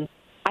while, and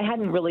I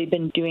hadn't really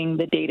been doing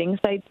the dating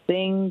site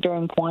thing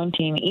during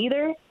quarantine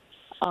either.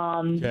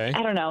 Okay.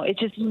 I don't know. It's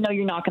just,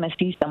 you're not going to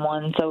see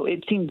someone, so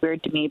it seemed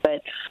weird to me.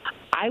 But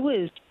I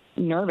was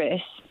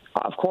nervous,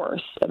 of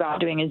course, about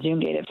doing a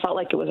Zoom date. It felt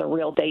like it was a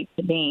real date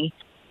to me.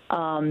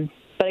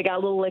 But I got a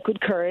little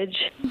liquid courage.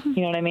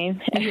 You know what I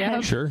mean?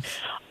 Yeah, sure.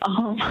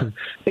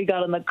 We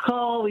got on the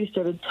call. We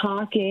started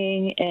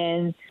talking,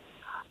 and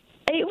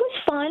it was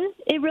fun.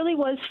 It really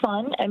was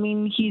fun. I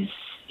mean, he's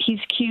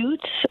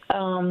cute.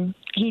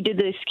 He did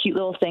this cute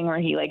little thing where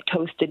he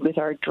toasted with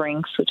our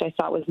drinks, which I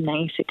thought was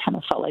nice. It kind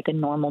of felt like a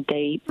normal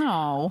date.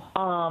 Oh.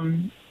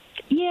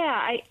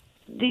 Yeah.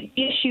 The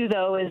issue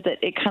though is that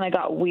it kind of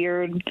got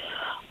weird.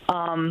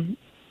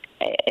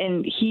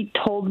 And he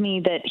told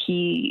me that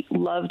he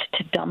loved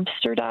to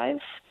dumpster dive.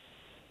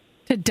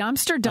 To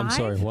dumpster dive? I'm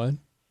sorry, what?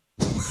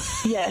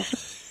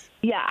 Yes.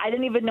 Yeah, I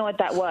didn't even know what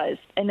that was.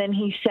 And then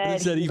he said, what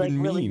does that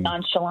even really mean?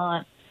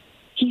 Nonchalant.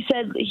 He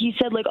said,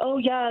 oh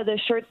yeah, the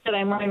shirt that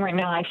I'm wearing right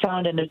now, I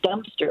found in a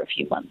dumpster a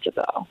few months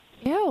ago.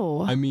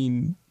 Ew. I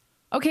mean,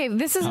 okay,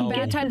 this is a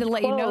bad time to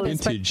let you know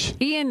this. Vintage.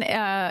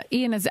 But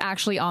Ian is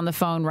actually on the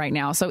phone right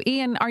now. So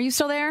Ian, are you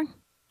still there?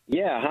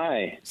 Yeah,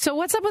 hi. So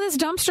what's up with this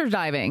dumpster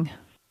diving?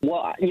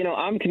 Well,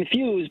 I'm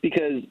confused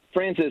because,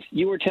 Francis,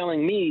 you were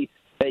telling me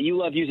that you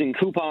love using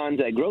coupons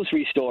at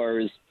grocery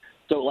stores.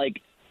 So,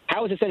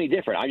 how is this any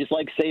different? I just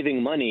like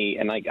saving money,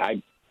 and,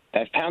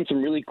 I've found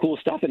some really cool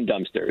stuff in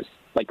dumpsters.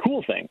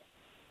 Cool thing.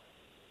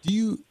 Do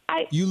you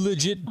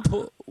legit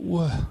pull...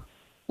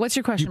 What's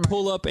your question? You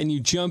pull up and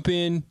you jump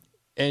in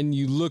and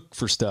you look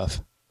for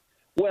stuff.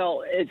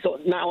 Well, it's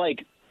not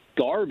like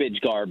garbage.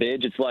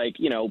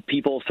 It's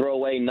people throw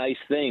away nice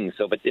things.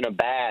 So if it's in a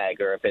bag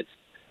or if it's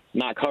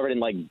not covered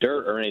in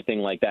dirt or anything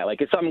like that.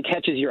 If something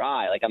catches your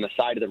eye, on the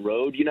side of the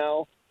road,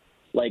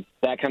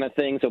 that kind of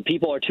thing. So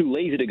people are too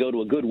lazy to go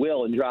to a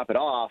Goodwill and drop it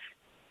off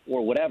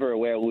or whatever,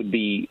 where it would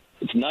be,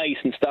 it's nice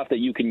and stuff that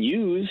you can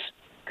use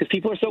because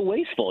people are so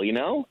wasteful,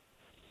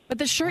 But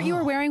the shirt you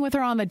were wearing with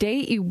her on the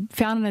date, you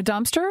found in a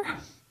dumpster?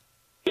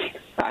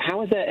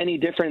 How is that any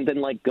different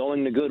than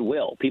going to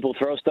Goodwill? People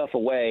throw stuff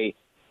away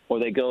or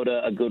they go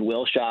to a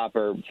Goodwill shop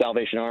or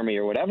Salvation Army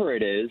or whatever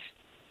it is.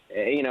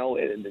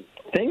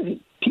 Things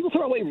people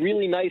throw away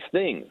really nice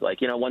things.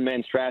 One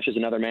man's trash is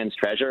another man's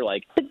treasure.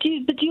 But do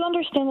you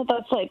understand that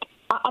that's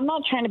I'm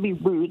not trying to be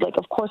rude.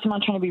 Of course I'm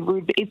not trying to be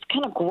rude, but it's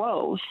kind of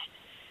gross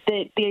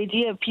that the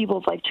idea of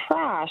people's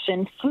trash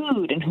and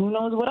food and who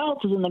knows what else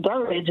is in the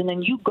garbage, and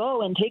then you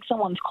go and take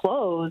someone's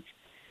clothes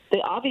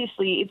that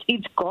obviously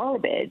it's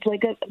garbage.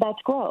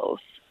 That's gross.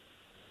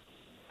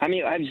 I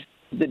mean,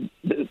 the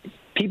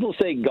people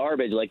say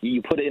garbage,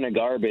 you put it in a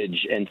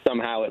garbage and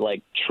somehow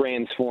it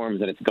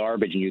transforms and it's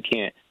garbage and you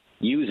can't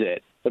use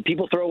it. But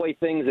people throw away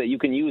things that you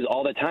can use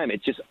all the time.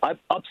 It's just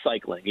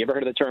upcycling. You ever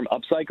heard of the term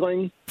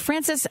upcycling?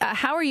 Francis,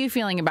 how are you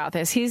feeling about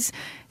this? It's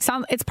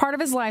part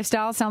of his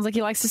lifestyle. It sounds like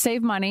he likes to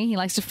save money. He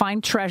likes to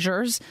find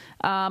treasures.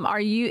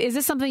 Is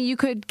this something you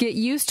could get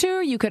used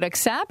to? You could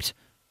accept?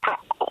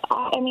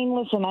 I mean,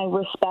 listen, I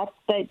respect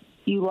that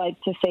you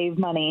like to save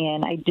money,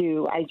 and I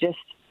do. I just,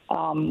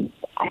 I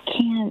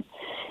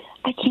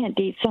can't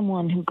date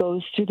someone who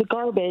goes through the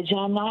garbage, and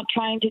I'm not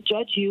trying to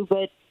judge you,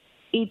 but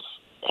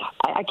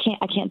I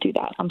can't do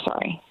that. I'm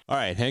sorry. All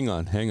right, hang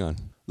on.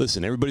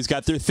 Listen, everybody's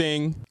got their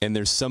thing, and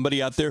there's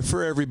somebody out there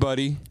for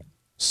everybody.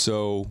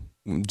 So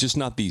just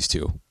not these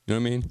two. You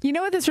know what I mean? You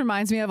know what this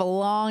reminds me of? A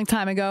long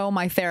time ago,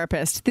 my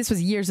therapist, this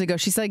was years ago,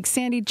 she's like,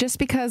 Sandy, just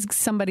because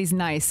somebody's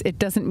nice, it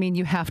doesn't mean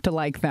you have to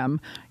like them.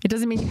 It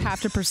doesn't mean you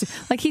have to pursue.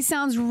 He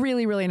sounds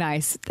really, really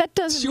nice. That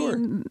doesn't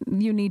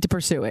mean you need to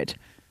pursue it.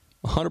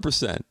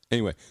 100%.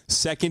 Anyway,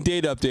 second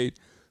date update.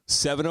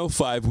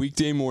 7:05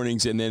 weekday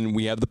mornings, and then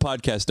we have the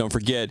podcast. Don't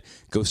forget,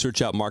 go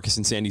search out Marcus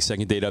and Sandy's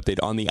second date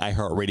update on the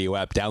iHeartRadio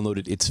app. Download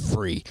it. It's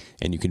free,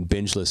 and you can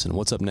binge listen.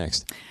 What's up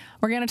next?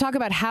 We're going to talk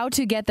about how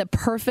to get the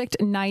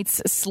perfect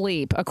night's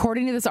sleep.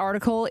 According to this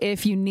article,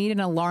 if you need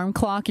an alarm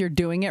clock, you're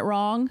doing it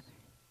wrong.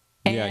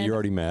 Yeah, you're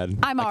already mad.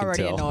 I'm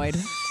already annoyed.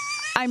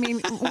 I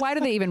mean, why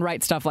do they even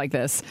write stuff like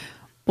this?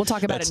 We'll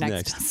talk about it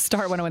next.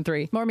 Star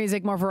 101.3. More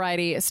music, more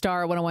variety.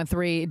 Star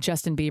 101.3.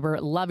 Justin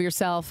Bieber, Love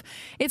Yourself.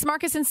 It's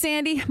Marcus and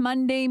Sandy.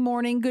 Monday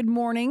morning. Good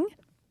morning.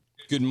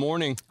 Good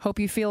morning. Hope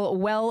you feel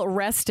well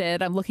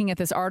rested. I'm looking at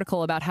this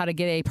article about how to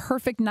get a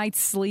perfect night's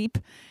sleep.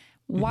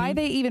 Why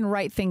they even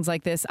write things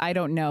like this, I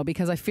don't know,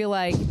 because I feel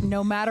like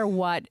no matter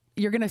what,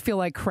 you're going to feel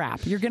like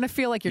crap. You're going to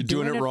feel like you're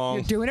doing it wrong.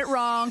 You're doing it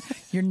wrong.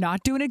 You're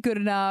not doing it good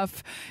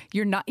enough.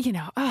 You're not,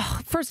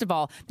 first of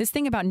all, this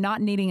thing about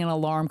not needing an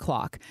alarm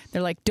clock.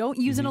 They're like, don't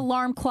use an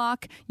alarm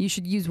clock. You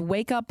should use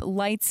wake up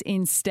lights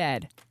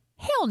instead.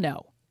 Hell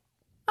no.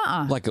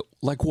 Like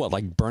what?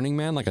 Like Burning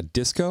Man? Like a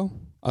disco?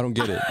 I don't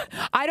get it.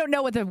 I don't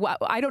know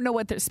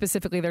what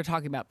specifically they're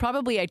talking about.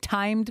 Probably a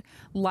timed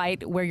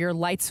light where your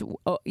lights,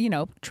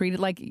 treated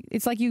like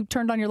it's like you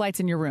turned on your lights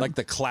in your room. Like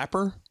the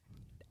clapper?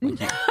 No.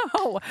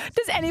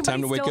 Does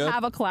anybody still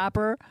have a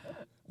clapper?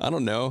 I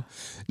don't know.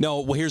 No,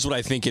 well, here's what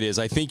I think it is.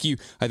 I think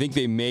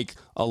they make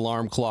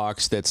alarm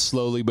clocks that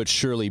slowly but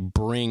surely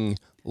bring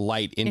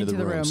light into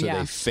the room so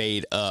they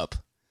fade up.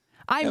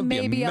 That would be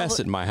a mess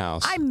at my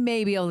house. I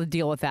may be able to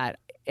deal with that.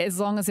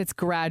 As long as it's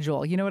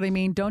gradual. You know what I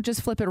mean? Don't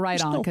just flip it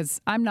right on because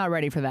I'm not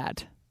ready for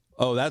that.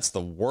 Oh, that's the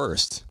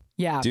worst.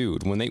 Yeah.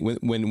 Dude,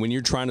 when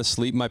you're trying to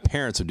sleep, my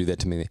parents would do that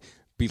to me. They'd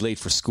be late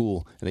for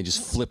school and they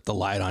just flip the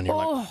light on. You're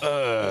like,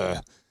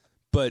 ugh.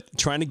 But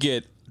trying to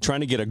get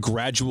a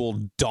gradual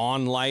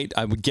dawn light,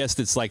 I would guess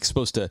it's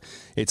supposed to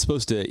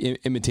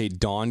imitate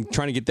dawn.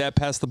 Trying to get that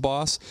past the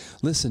boss.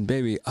 Listen,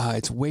 baby,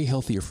 it's way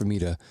healthier for me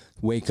to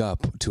wake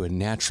up to a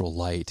natural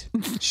light.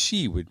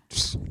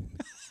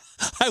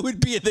 I would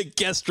be in the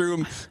guest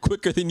room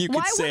quicker than you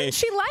could say. Why wouldn't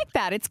she like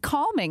that? It's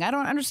calming. I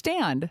don't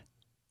understand.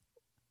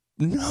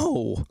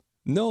 No.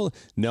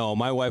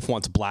 My wife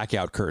wants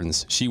blackout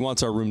curtains. She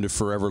wants our room to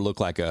forever look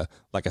like a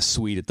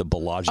suite at the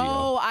Bellagio.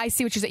 Oh, I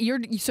see what you're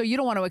saying. So you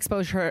don't want to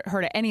expose her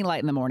to any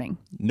light in the morning.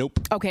 Nope.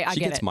 Okay, I get it. She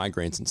gets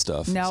migraines and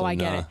stuff. No, so I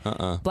get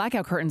it.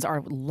 Blackout curtains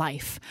are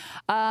life.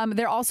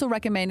 They're also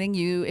recommending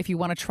you, if you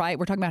want to try it,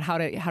 we're talking about how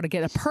to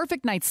get a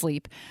perfect night's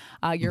sleep.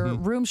 Your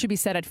room should be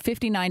set at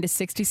 59 to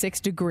 66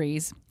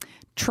 degrees.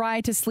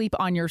 Try to sleep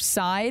on your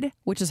side,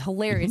 which is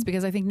hilarious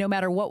because I think no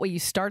matter what way you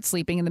start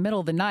sleeping in the middle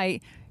of the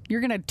night, you're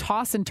going to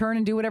toss and turn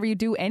and do whatever you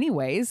do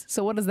anyways.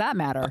 So what does that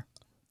matter?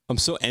 I'm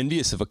so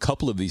envious of a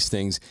couple of these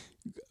things.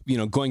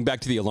 Going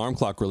back to the alarm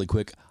clock really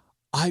quick,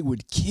 I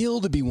would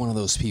kill to be one of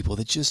those people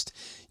that just,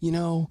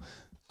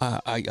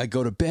 I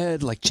go to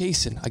bed like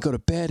Jason. I go to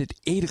bed at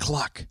 8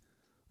 o'clock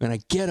and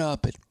I get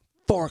up at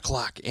 4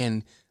 o'clock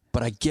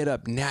but I get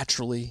up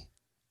naturally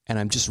and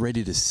I'm just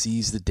ready to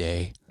seize the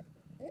day.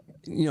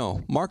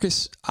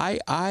 Marcus,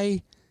 oh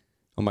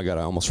my God,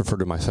 I almost referred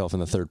to myself in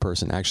the third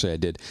person. Actually, I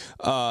did.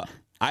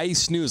 I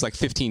snooze like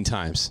 15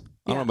 times.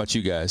 I don't know about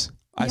you guys.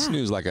 I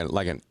snooze like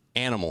an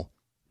animal.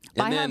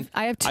 And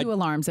I have two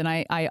alarms, and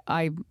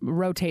I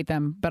rotate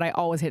them, but I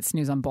always hit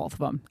snooze on both of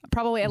them.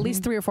 Probably at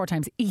least 3 or 4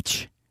 times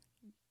each.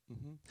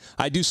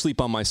 I do sleep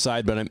on my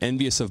side, but I'm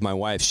envious of my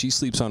wife. She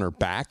sleeps on her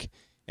back,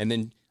 and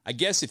then I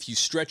guess if you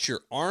stretch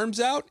your arms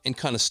out and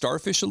kind of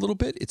starfish a little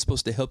bit, it's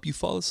supposed to help you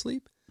fall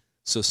asleep.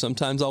 So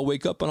sometimes I'll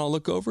wake up and I'll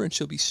look over, and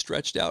she'll be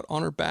stretched out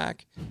on her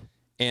back.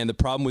 And the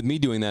problem with me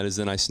doing that is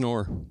then I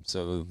snore.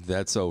 So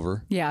that's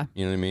over. Yeah.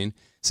 You know what I mean?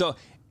 So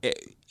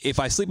if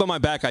I sleep on my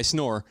back, I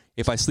snore.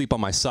 If I sleep on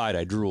my side,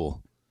 I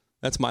drool.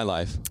 That's my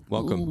life.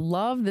 Welcome.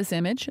 Love this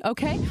image.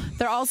 Okay.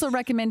 They're also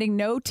recommending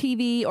no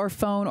TV or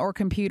phone or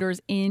computers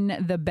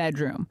in the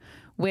bedroom.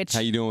 How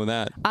you doing with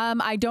that?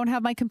 I don't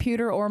have my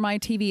computer or my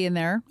TV in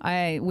there,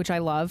 which I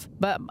love.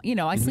 But,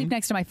 I sleep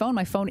next to my phone.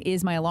 My phone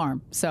is my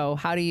alarm. So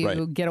how do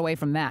you get away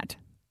from that?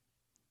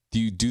 Do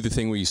you do the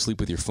thing where you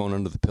sleep with your phone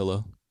under the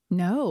pillow?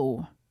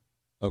 No.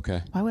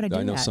 Okay. Why would I do that?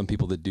 I know some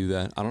people that do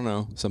that. I don't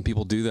know. Some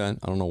people do that.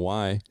 I don't know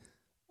why.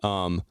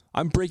 I'm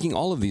breaking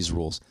all of these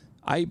rules.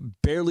 I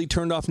barely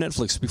turned off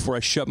Netflix before I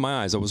shut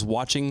my eyes. I was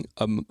watching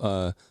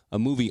a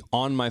movie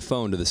on my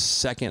phone to the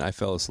second I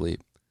fell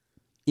asleep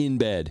in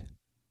bed.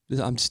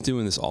 I'm just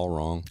doing this all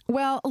wrong.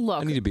 Well,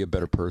 look. I need to be a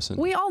better person.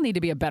 We all need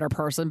to be a better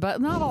person, but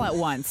not all at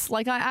once.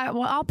 Like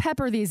I'll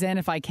pepper these in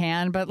if I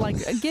can, but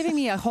giving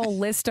me a whole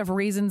list of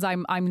reasons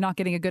I'm not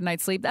getting a good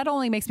night's sleep, that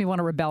only makes me want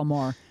to rebel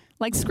more.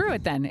 Screw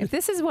it then. If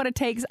this is what it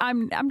takes,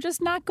 I'm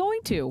just not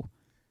going to.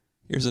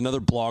 Here's another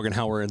blog on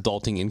how we're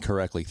adulting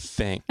incorrectly.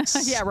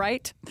 Thanks. Yeah,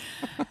 right?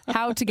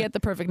 How to get the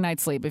perfect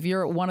night's sleep. If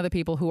you're one of the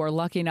people who are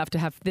lucky enough to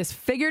have this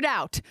figured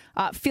out,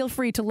 feel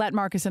free to let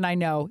Marcus and I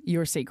know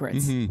your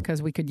secrets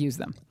because we could use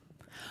them.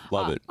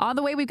 Love it. On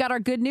the way, we've got our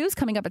good news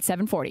coming up at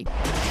 7:40.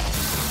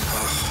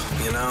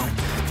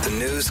 The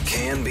news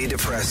can be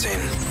depressing.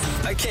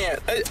 I can't.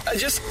 I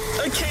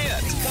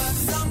can't.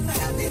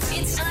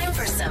 It's time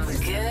for some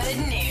good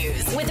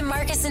news with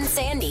Marcus and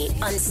Sandy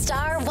on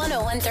Star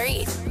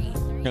 101.3.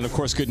 And, of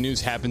course, good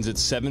news happens at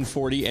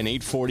 7:40 and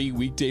 8:40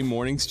 weekday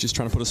mornings. Just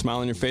trying to put a smile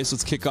on your face.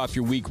 Let's kick off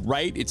your week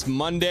right. It's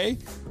Monday,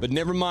 but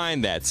never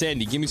mind that.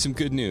 Sandy, give me some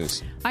good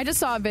news. I just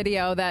saw a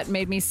video that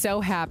made me so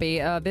happy.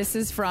 This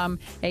is from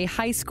a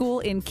high school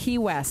in Key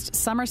West,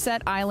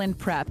 Somerset Island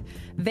Prep.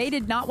 They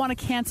did not want to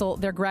cancel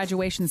their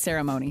graduation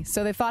ceremony.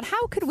 So they thought,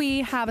 how could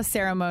we have a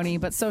ceremony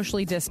but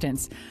socially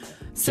distanced?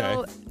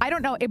 So I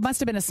don't know. It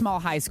must have been a small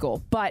high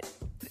school, but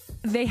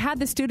they had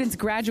the students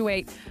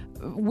graduate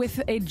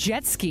with a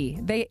jet ski.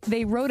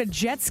 They rode a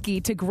jet ski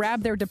to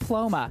grab their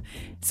diploma.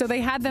 So they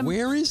had them.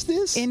 Where is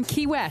this? In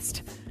Key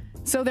West.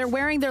 So they're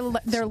wearing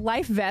their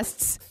life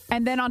vests,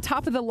 and then on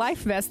top of the life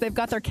vest, they've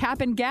got their cap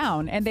and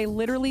gown, and they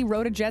literally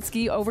rode a jet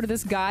ski over to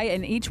this guy,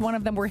 and each one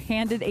of them were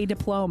handed a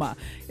diploma.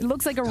 It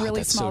looks like a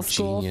really small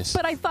school, genius.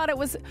 but I thought it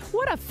was,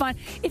 what a fun,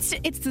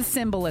 it's the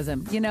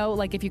symbolism,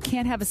 like if you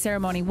can't have a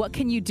ceremony, what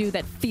can you do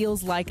that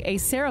feels like a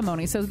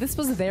ceremony? So this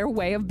was their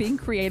way of being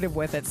creative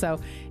with it. So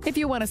if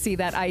you want to see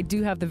that, I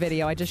do have the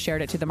video. I just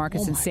shared it to the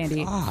Marcus and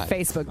Sandy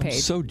Facebook page. I'm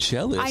so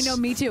jealous. I know,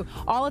 me too.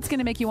 All it's going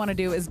to make you want to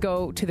do is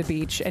go to the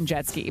beach and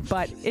jet ski,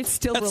 but it's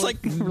still That's really, like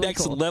really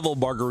next cool. level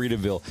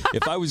Margaritaville.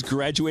 If I was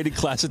graduating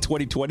class of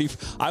 2020,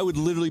 I would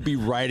literally be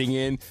writing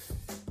in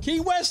Key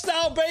West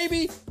style,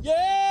 baby.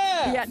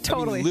 Yeah. Yeah,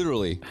 totally. I mean,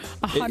 literally.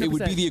 It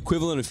would be the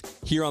equivalent of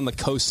here on the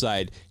coast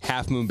side,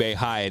 Half Moon Bay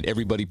High, and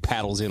everybody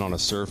paddles in on a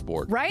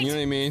surfboard. Right? You know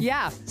what I mean?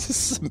 Yeah.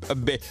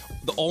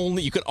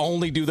 You could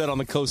only do that on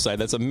the coast side.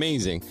 That's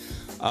amazing.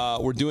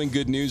 We're doing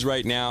good news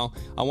right now.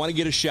 I want to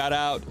get a shout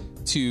out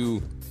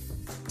to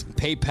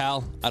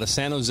PayPal out of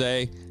San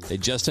Jose. They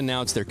just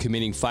announced they're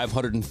committing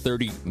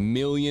 $530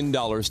 million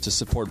to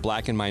support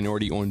Black and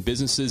minority-owned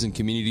businesses and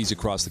communities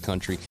across the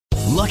country.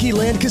 Lucky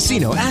Land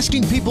Casino,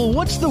 asking people,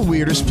 what's the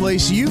weirdest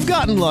place you've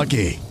gotten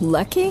lucky?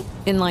 Lucky?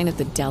 In line at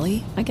the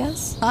deli, I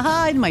guess?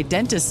 Aha, in my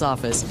dentist's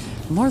office.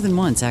 More than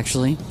once,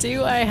 actually.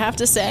 Do I have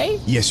to say?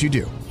 Yes, you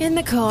do. In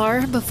the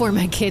car before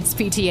my kids'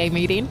 PTA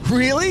meeting.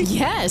 Really?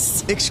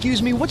 Yes.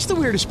 Excuse me, what's the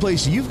weirdest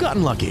place you've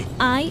gotten lucky?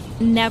 I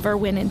never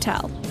win and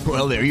tell.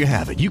 Well, there you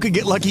have it. You can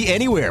get lucky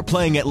anywhere,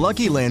 playing at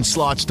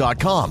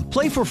LuckyLandSlots.com.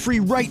 Play for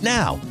free right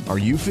now. Are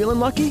you feeling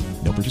lucky?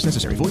 No purchase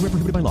necessary. Void where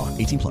prohibited by law.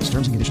 18+.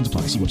 Terms and conditions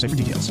apply. See website for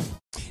details.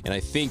 And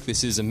I think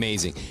this is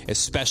amazing,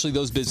 especially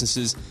those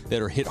businesses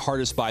that are hit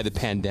hardest by the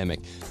pandemic.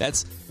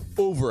 That's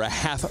over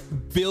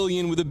 $500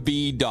 million with a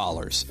B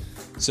dollars.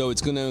 So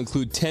it's going to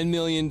include $10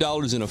 million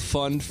in a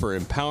fund for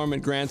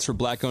empowerment grants for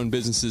Black-owned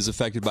businesses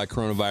affected by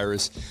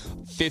coronavirus.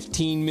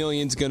 $15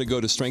 million is going to go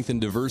to strengthen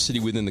diversity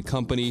within the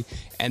company.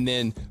 And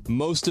then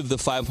most of the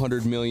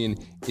 $500 million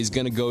is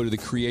going to go to the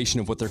creation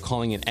of what they're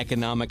calling an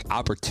economic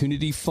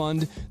opportunity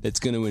fund that's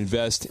going to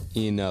invest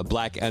in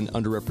Black and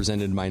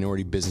underrepresented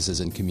minority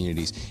businesses and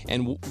communities.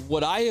 And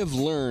what I have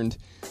learned,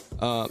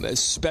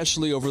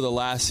 especially over the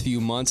last few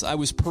months, I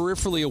was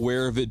peripherally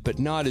aware of it, but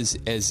not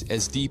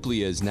as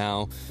deeply as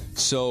now.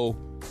 So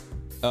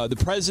the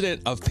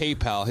president of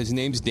PayPal, his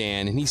name's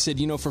Dan, and he said,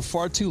 for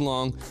far too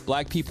long,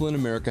 Black people in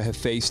America have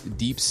faced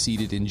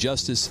deep-seated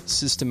injustice,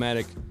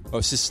 systemic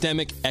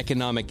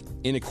economic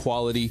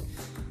inequality.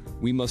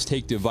 We must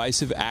take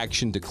divisive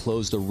action to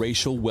close the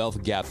racial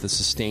wealth gap that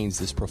sustains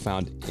this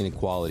profound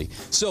inequality.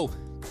 So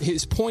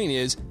his point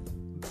is,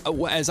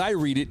 as I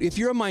read it, if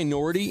you're a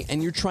minority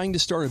and you're trying to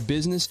start a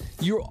business,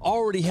 you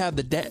already have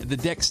the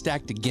deck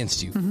stacked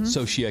against you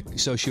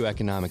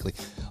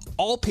socioeconomically.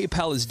 All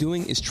PayPal is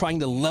doing is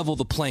trying to level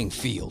the playing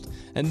field.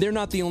 And they're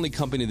not the only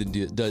company that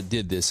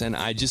did this. And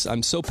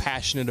I'm so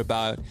passionate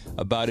about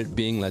it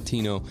being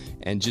Latino.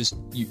 And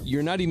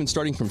you're not even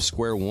starting from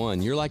square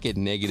one. You're like at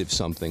negative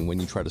something when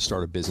you try to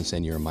start a business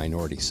and you're a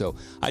minority. So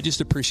I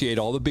just appreciate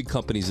all the big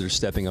companies that are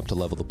stepping up to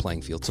level the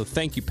playing field. So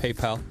thank you,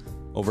 PayPal.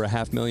 Over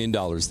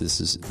 $500,000.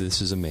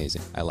 This is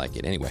amazing. I like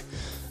it. Anyway,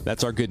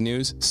 that's our good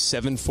news.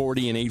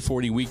 7:40 and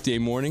 8:40 weekday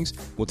mornings.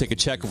 We'll take a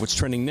check of what's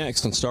trending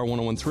next on Star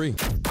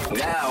 101.3.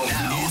 Now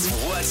it's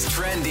What's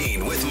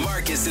Trending with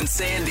Marcus and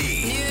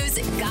Sandy. News,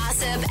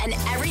 gossip, and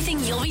everything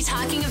you'll be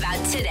talking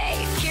about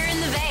today. Here in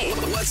the Bay.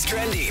 What's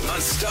Trending on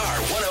Star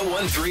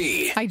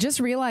 101.3. I just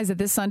realized that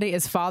this Sunday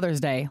is Father's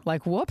Day.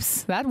 Like,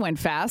 whoops, that went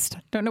fast.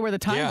 Don't know where the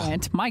time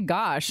went. My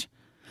gosh.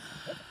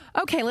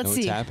 Okay, let's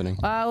see. What's happening?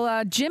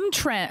 Well,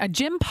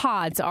 gym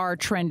pods are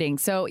trending.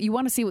 So you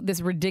want to see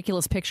this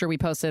ridiculous picture we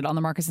posted on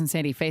the Marcus and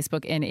Sandy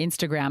Facebook and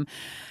Instagram.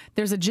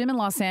 There's a gym in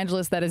Los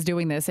Angeles that is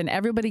doing this, and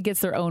everybody gets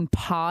their own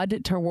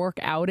pod to work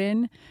out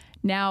in.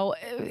 Now,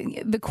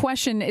 the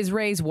question is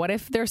raised, what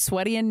if they're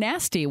sweaty and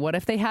nasty? What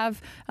if they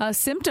have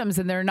symptoms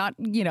and they're not,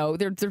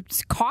 they're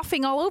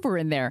coughing all over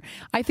in there?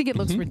 I think it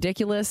looks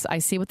ridiculous. I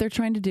see what they're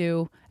trying to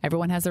do.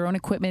 Everyone has their own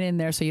equipment in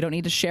there, so you don't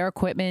need to share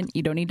equipment.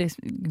 You don't need to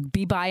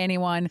be by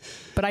anyone.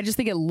 But I just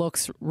think it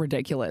looks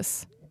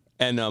ridiculous.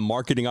 And a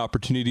marketing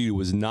opportunity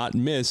was not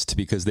missed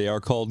because they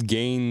are called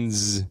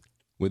Gains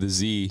with a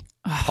Z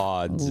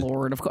pods.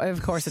 Lord, of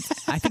course,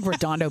 I think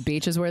Redondo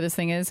Beach is where this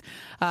thing is.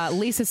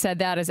 Lisa said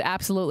that is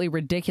absolutely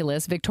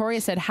ridiculous. Victoria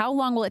said, how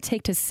long will it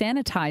take to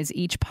sanitize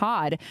each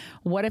pod?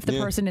 What if the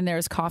person in there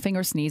is coughing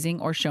or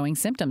sneezing or showing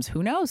symptoms?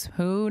 Who knows?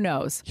 Who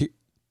knows?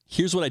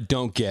 Here's what I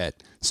don't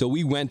get. So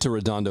we went to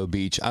Redondo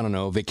Beach, I don't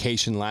know,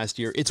 vacation last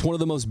year. It's one of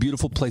the most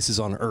beautiful places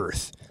on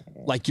earth.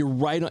 Like you're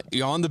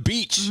on the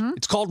beach.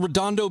 It's called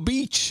Redondo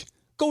Beach.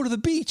 Go to the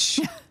beach.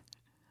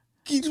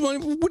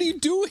 What are you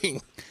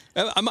doing?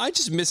 Am I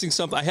just missing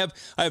something? I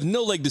have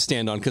no leg to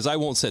stand on because I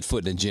won't set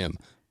foot in a gym.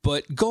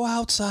 But go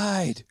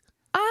outside.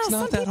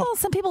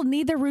 Some people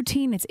need their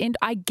routine.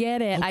 I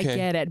get it. Okay. I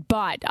get it.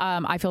 But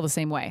I feel the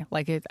same way.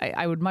 Like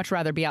I would much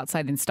rather be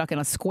outside than stuck in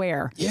a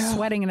square,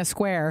 sweating in a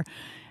square.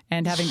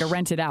 and having to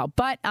rent it out.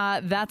 But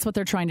that's what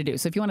they're trying to do.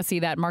 So if you want to see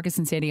that, Marcus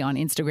and Sandy on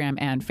Instagram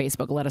and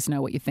Facebook. Let us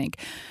know what you think.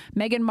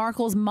 Meghan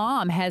Markle's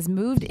mom has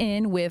moved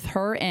in with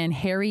her and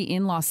Harry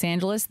in Los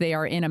Angeles. They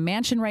are in a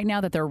mansion right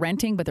now that they're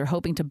renting, but they're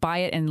hoping to buy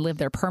it and live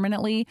there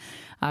permanently.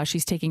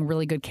 She's taking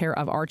really good care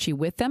of Archie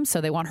with them,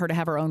 so they want her to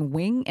have her own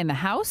wing in the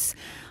house.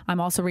 I'm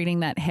also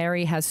reading that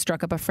Harry has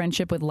struck up a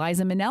friendship with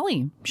Liza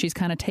Minnelli. She's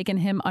kind of taken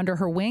him under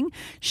her wing.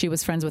 She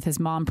was friends with his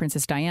mom,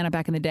 Princess Diana,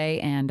 back in the day,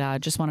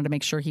 and just wanted to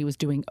make sure he was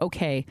doing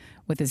okay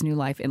with his new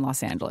life in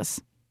Los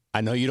Angeles.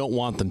 I know you don't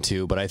want them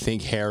to, but I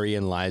think Harry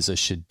and Liza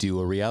should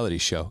do a reality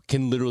show.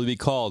 Can literally be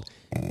called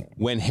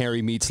When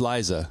Harry Meets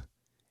Liza.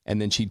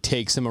 And then she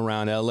takes him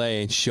around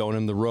L.A. and showing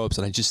him the ropes.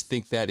 And I just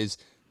think that is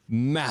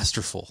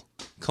masterful.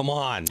 Come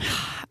on.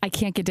 I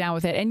can't get down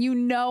with it. And you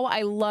know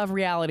I love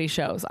reality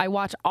shows. I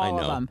watch all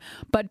of them.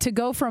 But to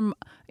go from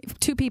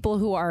two people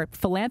who are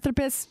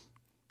philanthropists,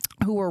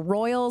 who are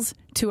royals,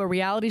 to a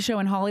reality show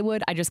in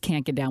Hollywood, I just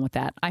can't get down with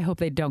that. I hope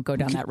they don't go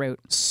down that route.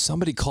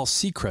 Somebody call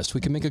Seacrest.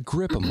 We can make a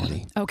grip of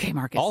money. Okay,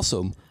 Marcus.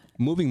 Also,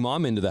 moving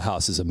mom into the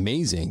house is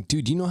amazing.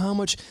 Dude, you know how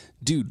much?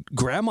 Dude,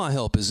 grandma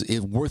help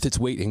is worth its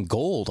weight in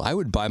gold. I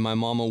would buy my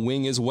mom a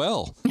wing as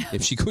well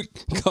if she could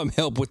come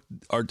help with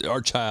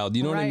our child.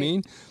 You know what I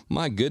mean?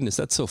 My goodness,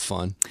 that's so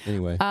fun.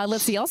 Anyway.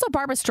 Let's see. Also,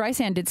 Barbara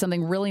Streisand did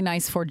something really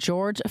nice for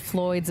George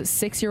Floyd's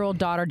 6-year-old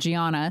daughter,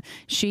 Gianna.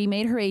 She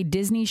made her a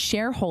Disney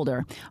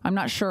shareholder. I'm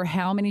not sure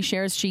how many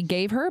shares she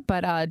gave her,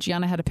 but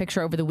Gianna had a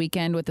picture over the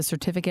weekend with the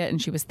certificate,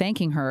 and she was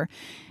thanking her.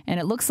 And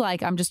it looks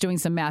like, I'm just doing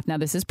some math. Now,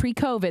 this is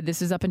pre-COVID.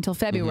 This is up until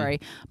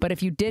February. But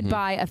if you did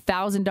buy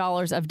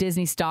 $1,000 of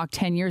Disney stock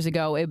 10 years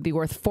ago, it would be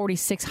worth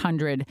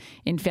 $4,600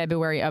 in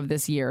February of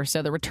this year.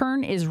 So the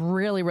return is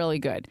really, really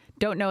good.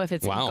 Don't know if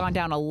it's gone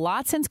down a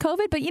lot since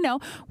COVID, but you know,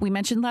 we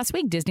mentioned last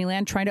week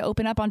Disneyland trying to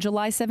open up on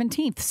July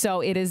 17th.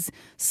 So it is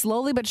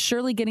slowly but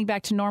surely getting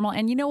back to normal.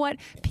 And you know what?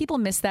 People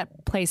miss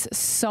that place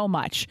so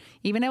much,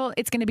 even though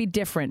it's going to be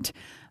different.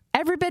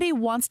 Everybody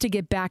wants to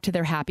get back to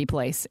their happy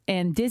place,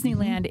 and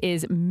Disneyland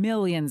is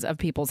millions of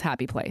people's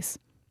happy place.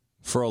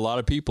 For a lot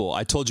of people.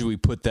 I told you we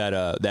put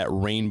that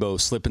rainbow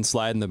slip and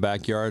slide in the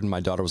backyard, and my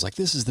daughter was like,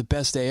 "This is the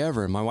best day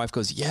ever." And my wife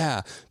goes,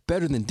 "Yeah,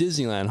 better than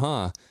Disneyland,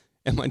 huh?"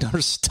 And my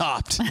daughter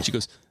stopped. And she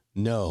goes,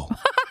 "No,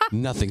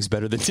 nothing's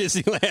better than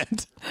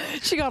Disneyland."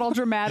 She got all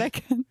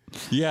dramatic.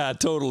 Yeah,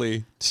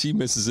 totally. She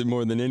misses it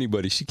more than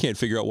anybody. She can't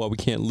figure out why we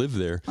can't live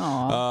there.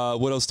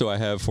 What else do I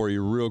have for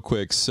you real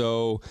quick?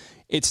 So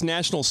it's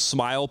National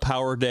Smile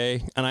Power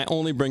Day, and I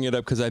only bring it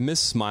up because I miss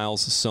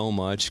smiles so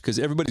much because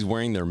everybody's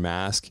wearing their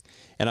mask.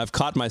 And I've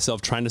caught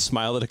myself trying to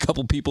smile at a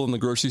couple people in the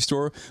grocery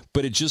store,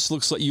 but it just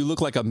looks like you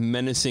look like a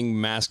menacing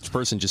masked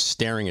person just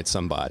staring at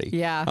somebody.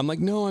 Yeah. I'm like,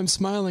 no, I'm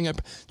smiling. I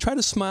try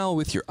to smile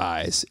with your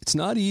eyes. It's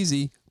not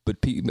easy, but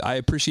I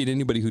appreciate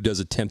anybody who does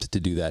attempt to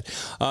do that.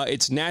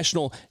 It's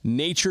National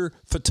Nature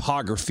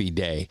Photography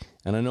Day.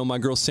 And I know my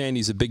girl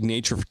Sandy's a big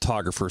nature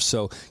photographer.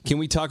 So can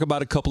we talk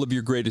about a couple of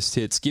your greatest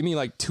hits? Give me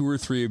like 2 or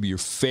 3 of your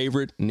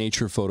favorite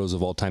nature photos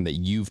of all time that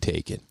you've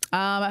taken.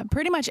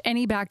 Pretty much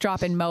any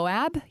backdrop in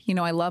Moab. You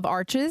know, I love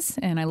Arches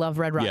and I love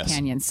Red Rock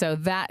Canyon. So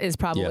that is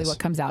probably what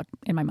comes out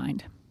in my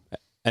mind.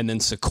 And then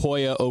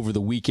Sequoia over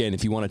the weekend,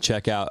 if you want to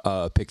check out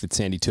a pic that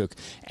Sandy took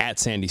at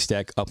Sandy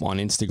Steck up on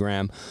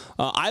Instagram.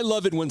 I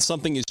love it when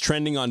something is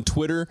trending on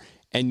Twitter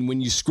and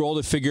when you scroll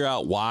to figure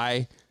out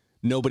why,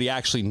 nobody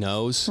actually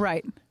knows.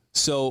 Right.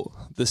 So,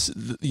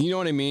 you know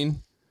what I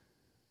mean?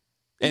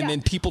 And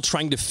then people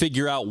trying to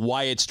figure out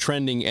why it's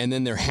trending, and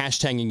then they're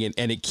hashtagging it,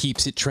 and it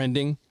keeps it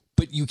trending.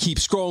 But you keep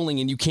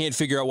scrolling, and you can't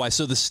figure out why.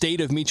 So the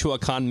state of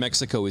Michoacan,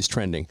 Mexico is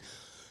trending.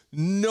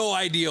 No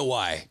idea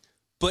why.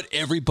 But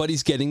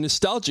everybody's getting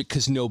nostalgic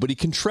because nobody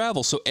can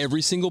travel. So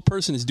every single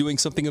person is doing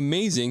something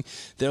amazing.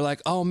 They're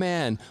like, oh,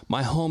 man,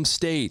 my home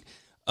state.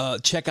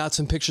 Check out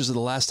some pictures of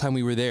the last time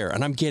we were there.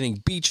 And I'm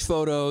getting beach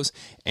photos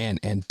and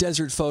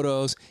desert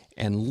photos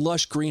and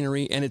lush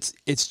greenery. And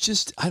it's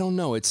just, I don't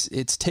know,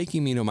 it's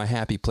taking me to my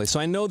happy place. So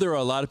I know there are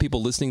a lot of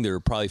people listening that are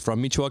probably from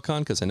Michoacan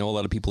because I know a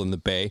lot of people in the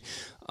Bay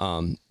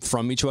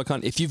from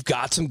Michoacan. If you've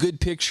got some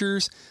good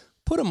pictures,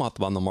 put them up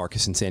on the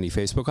Marcus and Sandy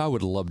Facebook. I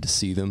would love to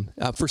see them.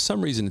 For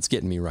some reason, it's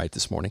getting me right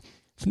this morning.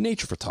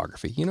 Nature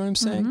photography, you know what I'm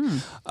saying?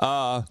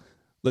 Mm-hmm.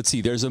 Let's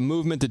see. There's a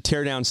movement to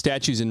tear down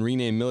statues and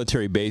rename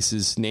military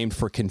bases named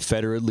for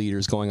Confederate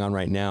leaders going on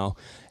right now.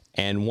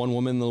 And one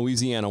woman in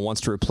Louisiana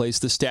wants to replace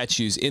the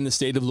statues in the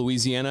state of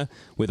Louisiana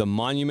with a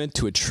monument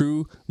to a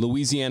true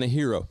Louisiana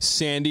hero.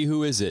 Sandy,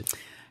 who is it?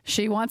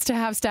 She wants to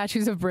have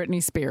statues of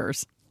Britney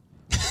Spears.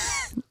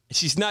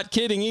 She's not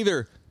kidding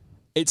either.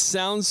 It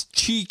sounds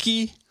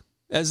cheeky,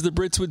 as the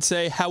Brits would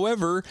say.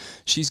 However,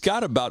 she's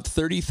got about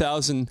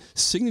 30,000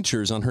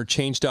 signatures on her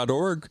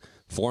change.org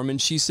form,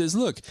 and she says,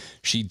 look,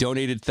 she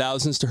donated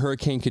thousands to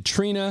Hurricane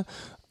Katrina,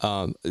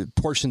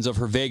 portions of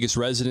her Vegas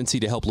residency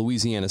to help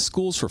Louisiana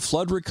schools for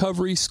flood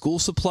recovery, school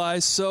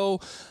supplies.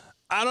 So,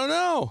 I don't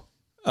know.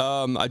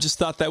 I just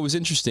thought that was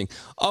interesting.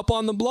 Up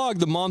on the blog,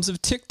 the moms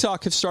of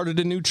TikTok have started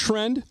a new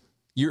trend.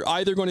 You're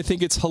either going to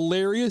think it's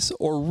hilarious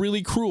or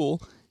really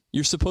cruel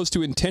You're supposed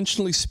to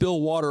intentionally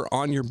spill water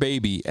on your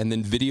baby and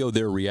then video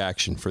their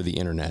reaction for the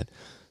internet.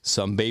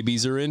 Some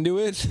babies are into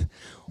it.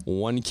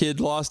 One kid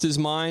lost his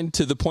mind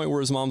to the point where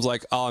his mom's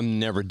like, oh, I'm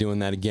never doing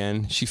that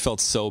again. She felt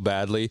so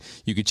badly.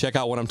 You can check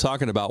out what I'm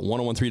talking about,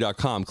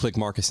 1013.com. Click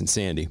Marcus and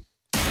Sandy.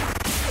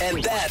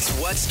 And that's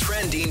what's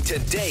trending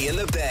today in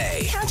the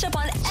Bay. Catch up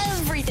on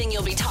everything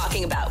you'll be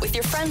talking about with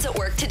your friends at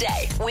work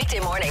today.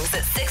 Weekday mornings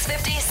at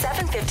 6:50,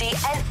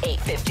 7:50, and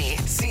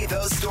 8:50. See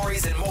those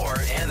stories and more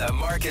and the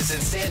Marcus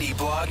and Sandy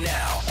blog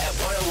now at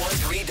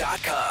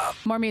 1013.com.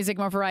 More music,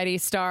 more variety.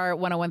 Star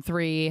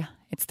 1013.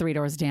 It's 3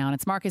 doors down.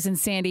 It's Marcus and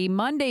Sandy.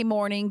 Monday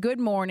morning. Good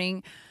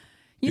morning.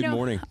 Good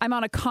morning. I'm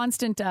on a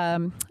constant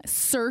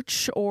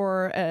search,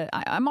 or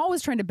I'm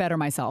always trying to better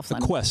myself. A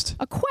quest.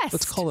 A quest.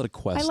 Let's call it a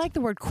quest. I like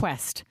the word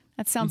quest.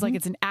 That sounds like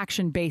it's an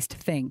action-based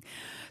thing.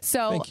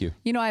 So, thank you.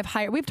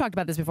 We've talked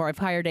about this before. I've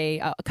hired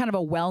a kind of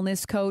a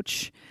wellness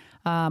coach.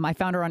 I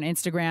found her on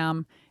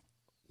Instagram.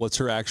 What's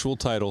her actual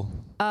title?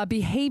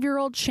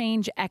 Behavioral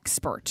change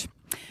expert.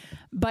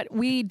 But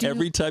we do.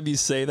 Every time you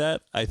say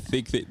that, I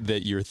think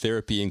that your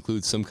therapy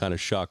includes some kind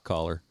of shock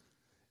collar.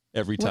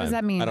 Every time. What does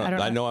that mean?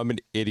 I know I'm an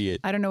idiot.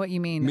 I don't know what you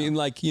mean. I mean,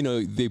 like,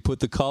 they put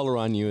the collar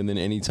on you, and then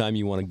anytime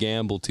you want to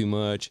gamble too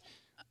much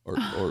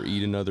or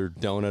eat another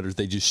donut, or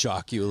they just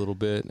shock you a little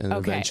bit, and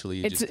eventually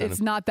you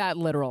it's not that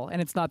literal,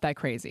 and it's not that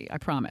crazy. I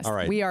promise. All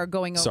right. We are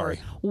going over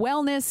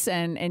wellness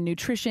and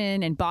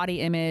nutrition and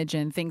body image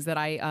and things that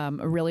I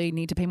really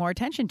need to pay more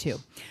attention to.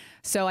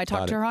 So I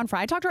talked to her on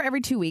Friday. I talk to her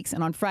every 2 weeks,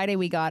 and on Friday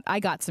I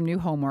got some new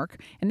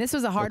homework, and this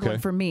was a hard one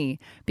for me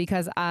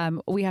because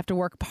we have to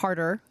work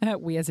harder,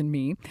 we as in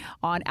me,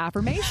 on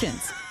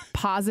affirmations,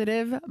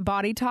 positive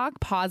body talk,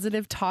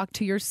 positive talk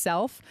to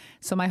yourself.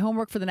 So my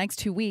homework for the next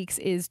 2 weeks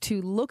is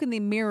to look in the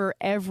mirror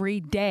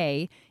every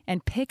day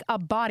and pick a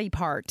body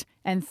part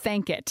and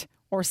thank it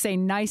or say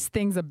nice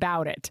things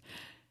about it.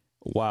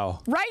 Wow.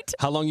 Right?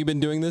 How long you been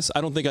doing this?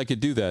 I don't think I could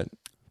do that.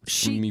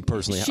 Me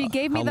personally. She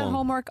gave me the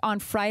homework on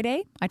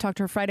Friday. I talked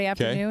to her Friday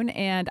afternoon,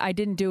 and I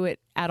didn't do it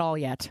at all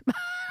yet.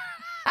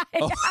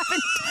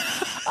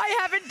 I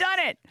haven't done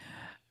it.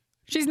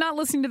 She's not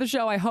listening to the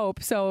show, I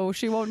hope, so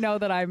she won't know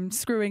that I'm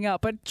screwing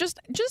up. But just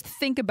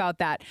think about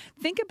that.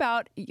 Think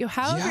about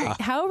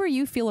however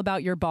you feel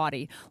about your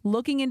body,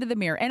 looking into the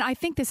mirror. And I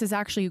think this is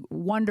actually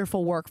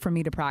wonderful work for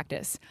me to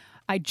practice.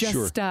 I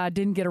just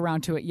didn't get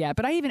around to it yet.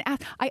 But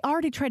I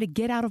already tried to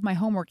get out of my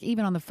homework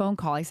even on the phone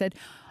call. I said,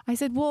 I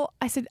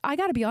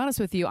got to be honest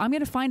with you. I'm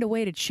going to find a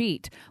way to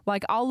cheat.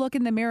 Like, I'll look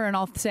in the mirror and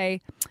I'll say,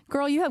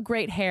 girl, you have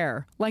great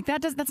hair. Like,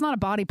 that's not a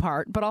body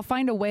part, but I'll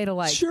find a way to,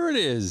 like. Sure it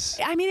is.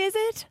 I mean, is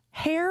it?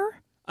 Hair?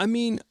 I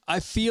mean, I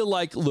feel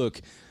like, look,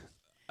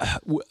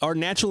 our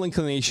natural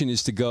inclination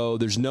is to go,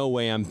 there's no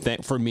way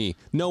for me,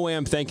 no way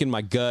I'm thanking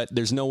my gut.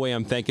 There's no way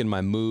I'm thanking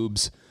my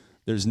moobs.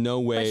 There's no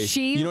way. But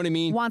she, you know what I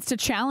mean? Wants to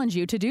challenge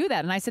you to do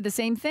that. And I said the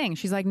same thing.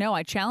 She's like, no,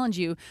 I challenge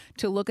you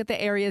to look at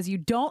the areas you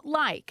don't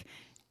like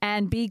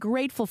and be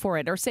grateful for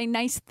it or say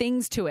nice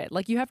things to it.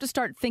 Like, you have to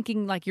start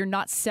thinking like you're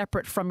not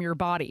separate from your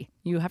body.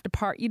 You have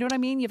to you know what I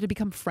mean? You have to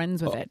become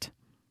friends with it.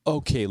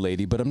 Okay,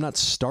 lady, but I'm not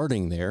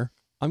starting there.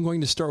 I'm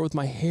going to start with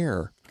my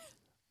hair,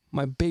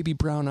 my baby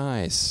brown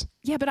eyes.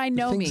 Yeah, but I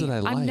know me.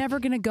 Like. I'm never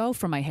going to go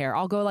for my hair.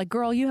 I'll go like,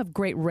 girl, you have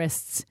great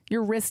wrists.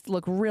 Your wrists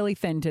look really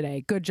thin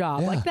today. Good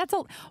job. Yeah. Like,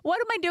 what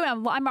am I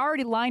doing? I'm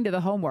already lying to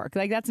the homework.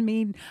 Like, that's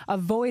me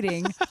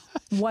avoiding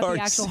what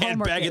the actual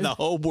homework is. Sandbagging the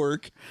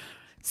homework.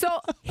 So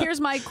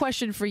here's my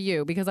question for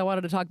you, because I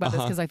wanted to talk about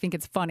this because I think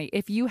it's funny.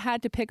 If you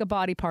had to pick a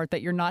body part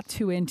that you're not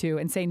too into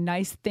and say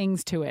nice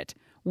things to it,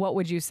 what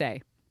would you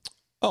say?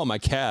 Oh, my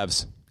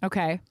calves.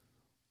 Okay.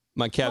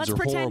 My calves are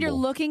horrible. Let's pretend you're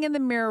looking in the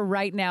mirror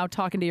right now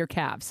talking to your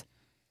calves.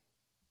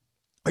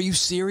 Are you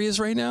serious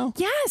right now?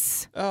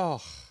 Yes.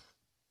 Oh.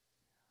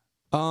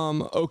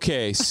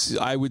 Okay.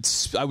 I would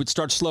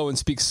start slow and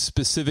speak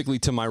specifically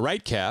to my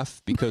right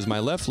calf because my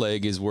left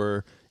leg is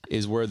where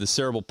the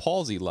cerebral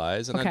palsy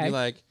lies, and I'd be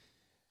like,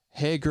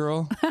 "Hey,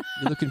 girl,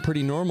 you're looking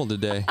pretty normal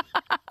today.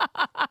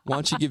 Why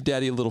don't you give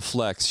Daddy a little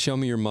flex? Show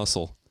me your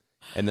muscle."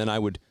 And then I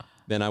would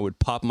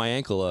pop my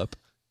ankle up,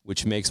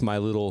 which makes my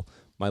little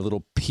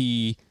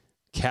pea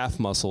calf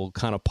muscle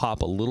kind of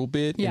pop a little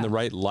bit in the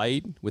right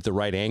light with the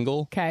right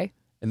angle. Okay.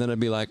 And then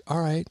I'd be like,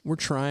 all right, we're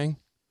trying.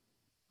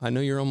 I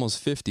know you're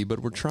almost 50,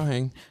 but we're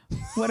trying.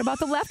 What about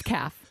the left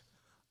calf?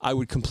 I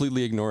would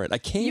completely ignore it. I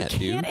can't,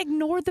 dude. You can't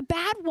ignore the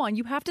bad one.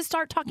 You have to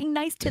start talking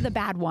nice to the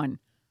bad one.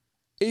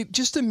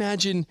 Just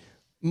imagine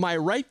my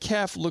right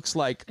calf looks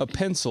like a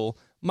pencil.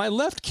 My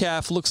left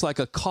calf looks like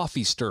a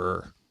coffee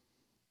stirrer.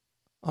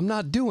 I'm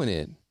not doing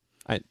it.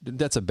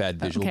 That's a bad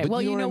visual. Okay, but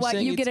well, you know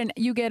what? You get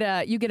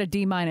a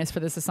D- for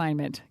this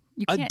assignment.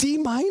 A D-?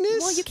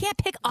 Well, you can't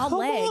pick a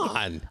leg. Come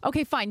on.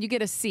 Okay, fine. You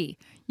get a C.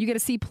 You get a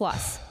C+.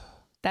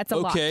 That's a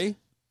lot. Okay.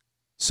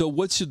 So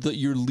what's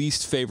your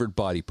least favorite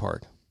body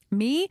part?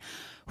 Me?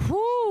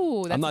 Whoo.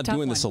 Ooh, that's I'm not a tough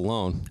doing this one.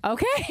 alone.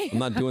 Okay. I'm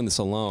not doing this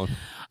alone.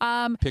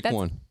 Pick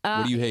one.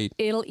 What do you hate?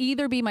 It'll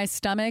either be my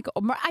stomach.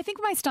 I think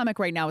my stomach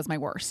right now is my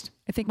worst.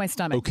 I think my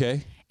stomach.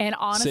 Okay. And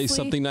honestly, say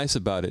something nice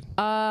about it.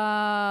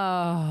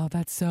 Oh,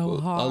 that's so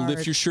hard.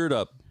 Lift your shirt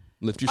up.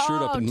 Lift your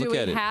shirt up and look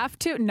at it. Do we have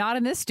to? Not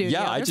in this studio.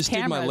 Yeah, I There's just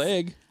cameras. did my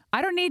leg.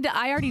 I don't need to.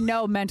 I already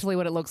know mentally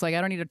what it looks like.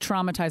 I don't need to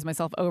traumatize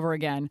myself over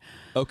again.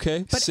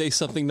 Okay. Say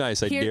something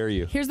nice. I dare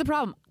you. Here's the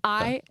problem.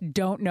 I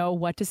don't know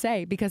what to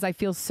say because I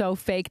feel so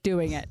fake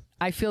doing it.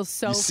 I feel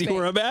so You see fake.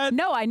 where I'm at?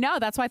 No, I know.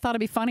 That's why I thought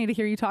it'd be funny to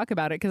hear you talk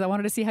about it because I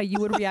wanted to see how you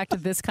would react to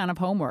this kind of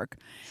homework.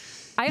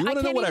 You want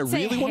to know what I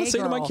really want to say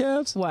to my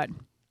calves? What?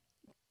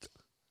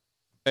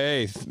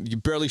 Hey, you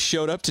barely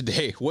showed up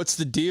today. What's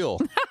the deal?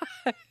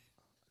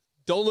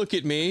 Don't look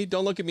at me.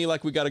 Don't look at me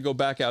like we got to go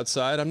back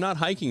outside. I'm not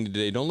hiking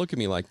today. Don't look at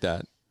me like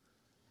that.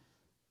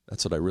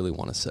 That's what I really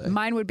want to say.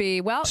 Mine would be,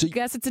 well,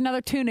 guess it's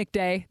another tunic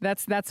day.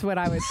 That's what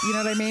I would, you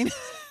know what I mean?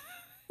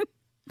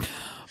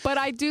 But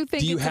I do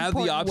think. Do you have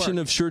the option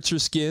of shirts or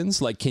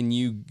skins? Like, do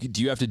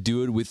you have to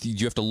do it do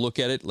you have to look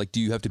at it? Like, do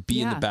you have to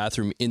be in the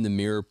bathroom in the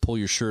mirror, pull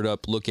your shirt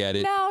up, look at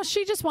it? No,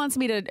 she just wants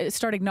me to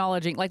start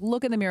acknowledging, like,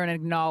 look in the mirror and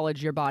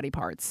acknowledge your body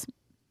parts.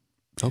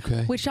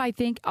 Okay. Which I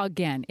think,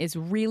 again, is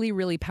really,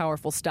 really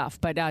powerful stuff.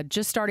 But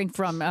just starting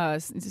from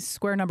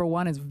square number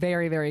one is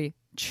very, very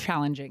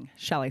challenging,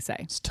 shall I say.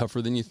 It's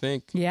tougher than you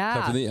think. Yeah.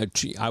 Tougher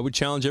than, I would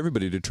challenge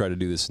everybody to try to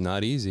do this.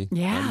 Not easy.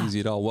 Yeah. Not easy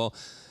at all. Well,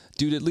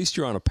 dude, at least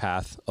you're on a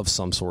path of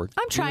some sort.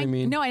 I'm trying.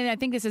 You know what I mean? No, and I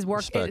think this is work.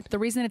 Respect. The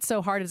reason it's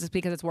so hard is just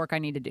because it's work I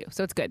need to do.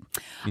 So it's good.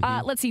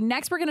 Mm-hmm. Let's see.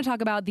 Next, we're going to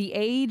talk about the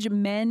age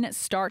men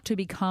start to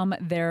become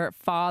their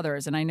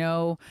fathers. And I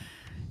know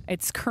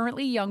it's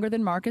currently younger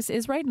than Marcus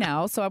is right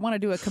now. So I want to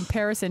do a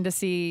comparison to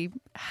see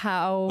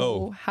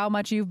how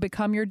much you've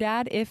become your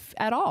dad, if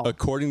at all.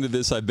 According to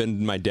this, I've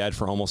been my dad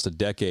for almost a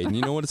decade. And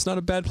you know what? It's not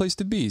a bad place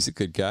to be. He's a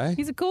good guy.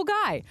 He's a cool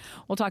guy.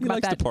 We'll talk about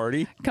likes that to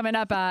party. coming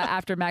up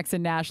after Max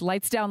and Nash.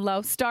 Lights down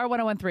low. Star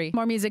 101.3.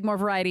 More music, more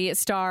variety.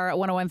 Star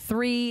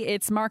 101.3.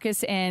 It's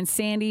Marcus and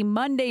Sandy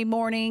Monday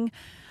morning.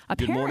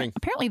 Good morning.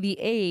 Apparently, the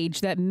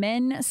age that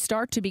men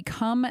start to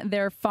become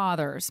their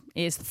fathers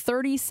is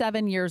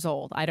 37 years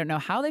old. I don't know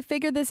how they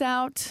figured this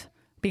out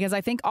because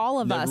I think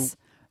all of us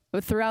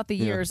throughout the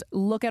years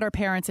look at our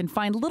parents and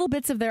find little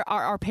bits of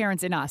our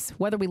parents in us,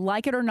 whether we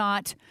like it or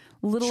not,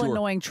 little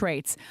annoying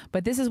traits.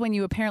 But this is when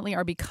you apparently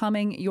are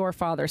becoming your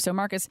father. So,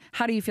 Marcus,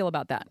 how do you feel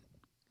about that?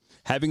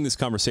 Having this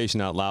conversation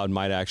out loud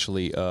might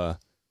actually,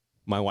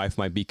 my wife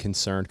might be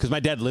concerned because my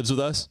dad lives with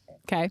us.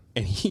 Okay.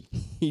 And he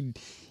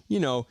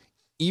you know,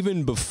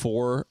 even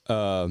before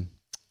the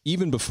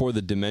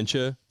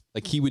dementia,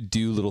 like he would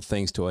do little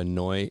things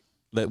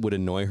that would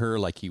annoy her.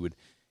 Like he'd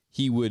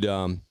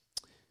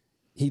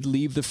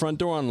leave the front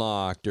door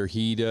unlocked, or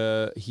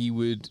he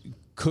would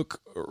cook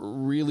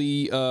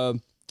really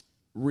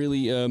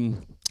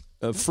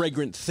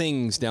fragrant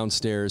things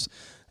downstairs.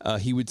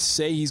 He would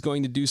say he's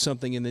going to do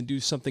something and then do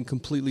something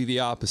completely the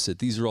opposite.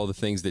 These are all the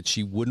things that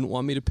she wouldn't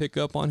want me to pick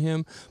up on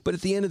him. But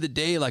at the end of the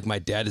day, like, my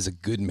dad is a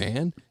good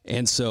man.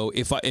 And so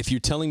if you're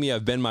telling me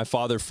I've been my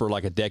father for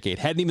like a decade,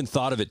 hadn't even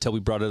thought of it till we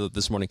brought it up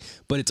this morning,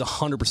 but it's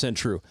 100%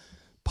 true.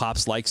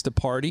 Pops likes to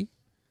party.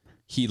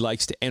 He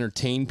likes to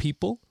entertain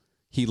people.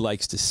 He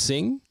likes to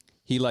sing.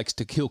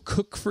 He'll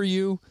cook for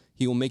you.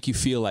 He will make you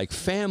feel like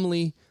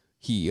family.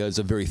 He is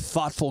a very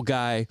thoughtful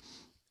guy.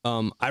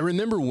 I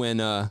remember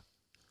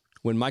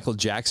when Michael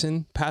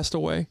Jackson passed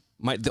away,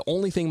 the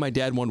only thing my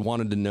dad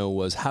wanted to know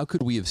was, how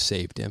could we have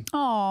saved him?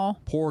 Oh,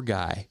 poor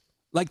guy.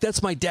 Like,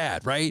 that's my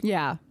dad, right?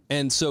 Yeah.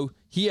 And so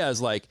he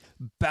has like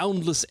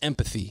boundless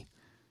empathy.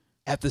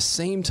 At the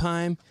same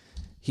time,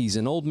 he's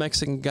an old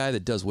Mexican guy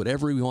that does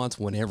whatever he wants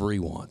whenever he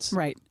wants.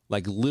 Right.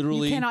 Like,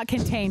 literally. You cannot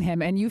contain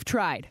him, and you've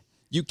tried.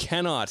 You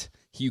cannot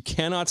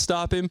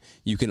stop him.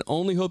 You can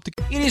only hope to.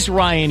 It is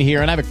Ryan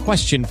here, and I have a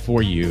question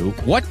for you.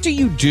 What do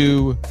you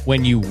do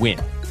when you win?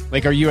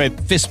 Like, are you a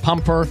fist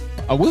pumper,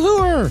 a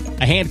woohooer,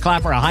 a hand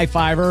clapper, a high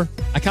fiver?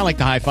 I kind of like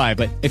the high five,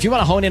 but if you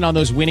want to hone in on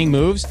those winning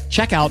moves,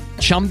 check out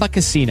Chumba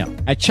Casino.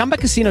 At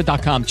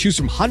ChumbaCasino.com, choose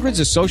from hundreds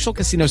of social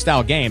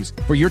casino-style games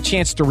for your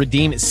chance to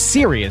redeem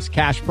serious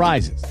cash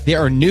prizes. There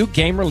are new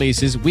game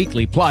releases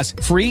weekly, plus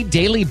free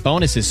daily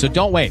bonuses. So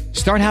don't wait.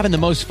 Start having the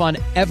most fun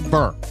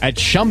ever at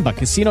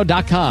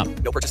ChumbaCasino.com.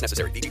 No purchase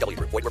necessary. VGW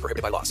Group. Void where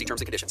prohibited by law. See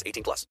terms and conditions.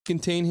 18+.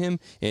 Contain him,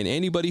 and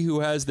anybody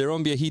who has their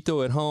own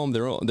viejito at home,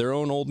 their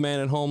own old man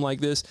at home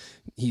like this,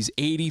 he's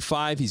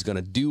 85. He's going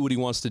to do what he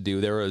wants to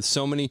do. There are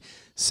so many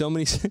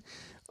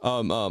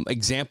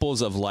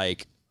examples of,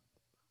 like,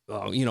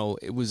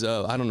 it was,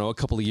 I don't know, a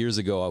couple of years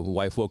ago, a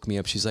wife woke me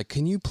up. She's like,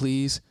 can you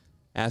please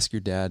ask your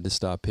dad to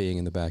stop peeing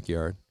in the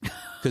backyard?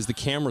 Because the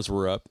cameras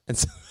were up. And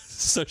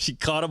so she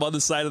caught him on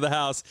the side of the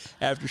house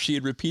after she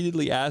had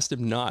repeatedly asked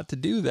him not to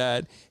do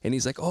that. And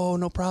he's like, oh,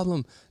 no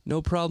problem.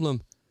 No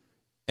problem.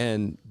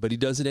 But he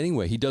does it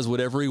anyway. He does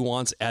whatever he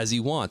wants as he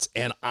wants.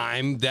 And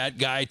I'm that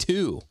guy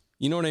too.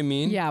 You know what I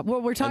mean? Yeah. Well,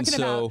 we're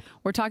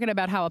talking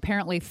about how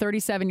apparently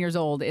 37 years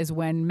old is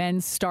when men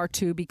start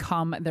to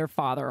become their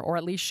father, or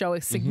at least show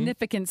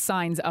significant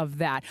signs of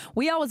that.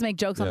 We always make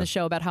jokes on the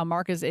show about how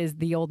Marcus is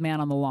the old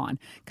man on the lawn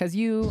because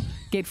you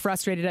get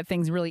frustrated at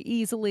things really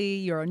easily.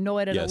 You're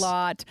annoyed at a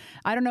lot.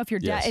 I don't know if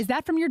your dad is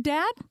that from your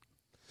dad?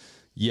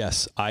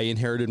 Yes, I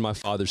inherited my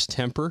father's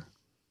temper,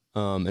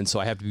 and so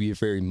I have to be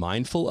very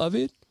mindful of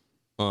it.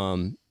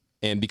 And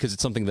because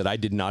it's something that I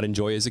did not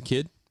enjoy as a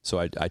kid. So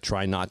I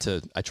try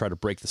to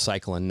break the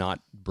cycle and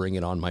not bring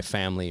it on my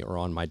family or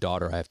on my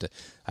daughter. I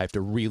have to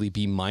really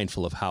be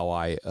mindful of how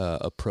I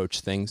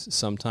approach things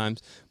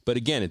sometimes. But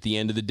again, at the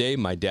end of the day,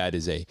 my dad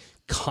is a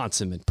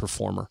consummate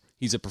performer.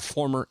 He's a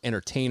performer,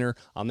 entertainer.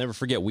 I'll never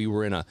forget, we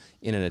were in an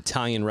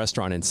Italian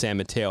restaurant in San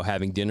Mateo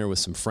having dinner with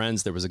some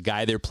friends. There was a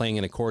guy there playing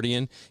an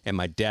accordion, and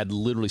my dad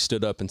literally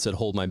stood up and said,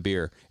 "Hold my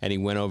beer." And he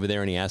went over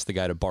there and he asked the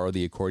guy to borrow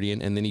the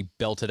accordion, and then he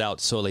belted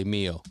out Sole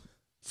Mio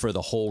for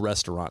the whole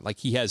restaurant. Like,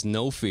 he has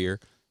no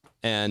fear,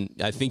 and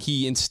I think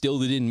he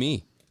instilled it in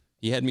me.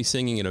 He had me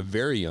singing at a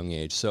very young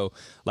age. So,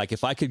 like,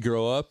 if I could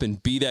grow up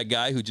and be that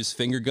guy who just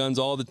finger guns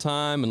all the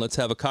time and let's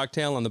have a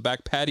cocktail on the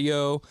back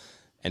patio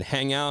and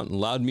hang out and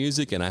loud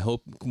music, and I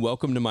hope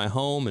welcome to my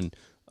home, and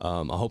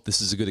I hope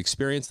this is a good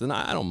experience, then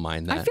I don't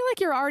mind that. I feel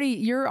like you're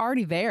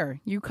already there.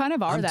 You kind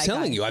of are that guy. I'm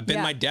telling you, I've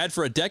been my dad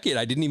for a decade.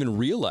 I didn't even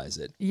realize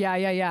it.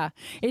 Yeah.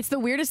 It's the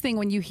weirdest thing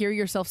when you hear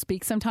yourself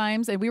speak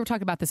sometimes. And we were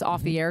talking about this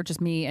off the air,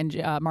 just me and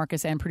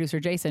Marcus and producer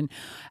Jason.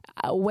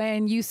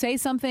 When you say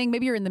something,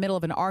 maybe you're in the middle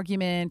of an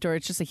argument or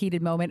it's just a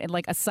heated moment, and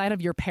like a side of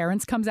your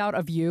parents comes out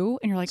of you,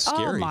 and you're like,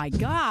 Scary. Oh my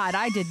God,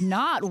 I did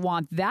not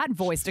want that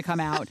voice to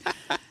come out.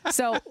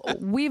 So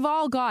we've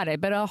all got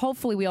it, but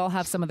hopefully we all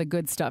have some of the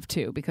good stuff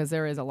too, because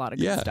there is a lot of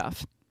good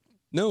stuff.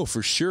 No,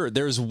 for sure.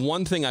 There's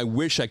one thing I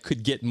wish I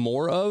could get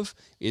more of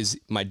is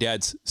my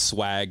dad's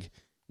swag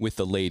with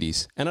the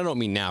ladies. And I don't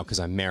mean now because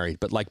I'm married,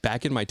 but like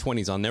back in my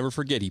 20s, I'll never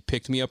forget, he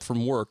picked me up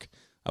from work.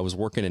 I was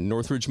working at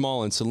Northridge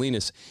Mall in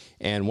Salinas,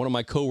 and one of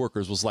my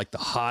coworkers was like the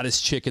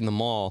hottest chick in the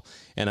mall,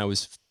 and I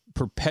was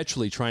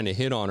perpetually trying to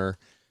hit on her.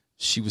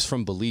 She was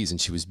from Belize, and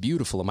she was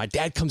beautiful. And my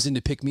dad comes in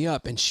to pick me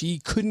up, and she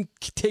couldn't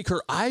take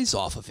her eyes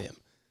off of him.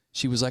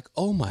 She was like,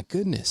 "Oh, my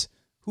goodness,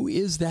 who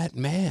is that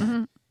man?"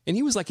 Mm-hmm. And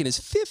he was like in his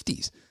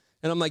 50s.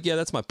 And I'm like, "Yeah,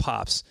 that's my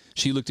pops."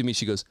 She looked at me.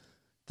 She goes,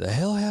 "The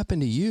hell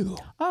happened to you?"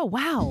 Oh,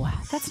 wow.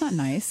 That's not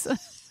nice.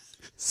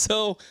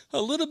 So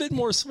a little bit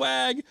more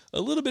swag,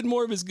 a little bit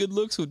more of his good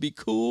looks would be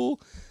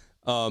cool.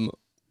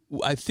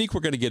 I think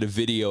we're going to get a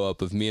video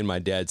up of me and my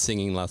dad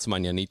singing Las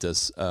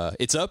Mañanitas.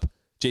 It's up.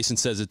 Jason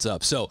says it's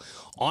up. So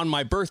on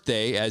my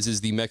birthday, as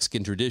is the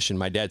Mexican tradition,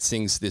 my dad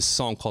sings this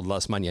song called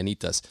Las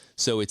Mañanitas.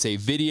 So it's a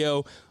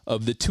video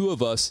of the two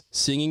of us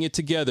singing it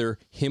together,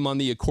 him on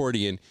the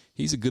accordion.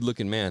 He's a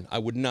good-looking man. I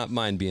would not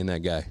mind being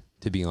that guy,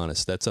 to be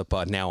honest. That's up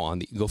now on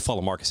the... Go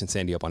follow Marcus and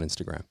Sandy up on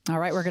Instagram. All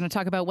right, we're going to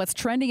talk about what's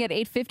trending at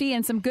 8:50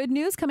 and some good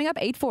news coming up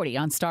 8:40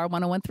 on Star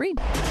 101.3.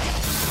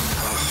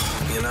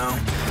 You know,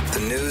 the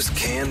news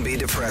can be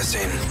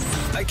depressing.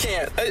 I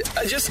can't. I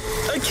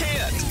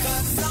can't.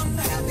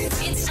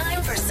 It's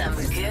time for some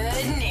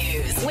good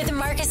news with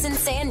Marcus and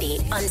Sandy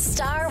on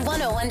Star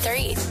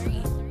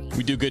 101.3.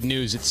 We do good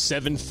news at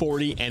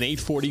 7:40 and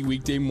 8:40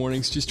 weekday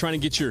mornings. Just trying to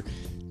get you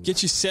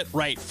set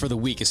right for the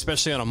week,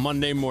 especially on a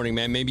Monday morning,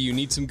 man. Maybe you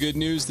need some good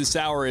news this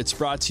hour. It's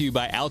brought to you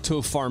by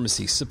Alto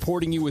Pharmacy,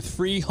 supporting you with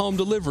free home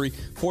delivery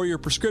for your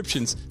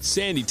prescriptions.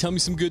 Sandy, tell me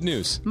some good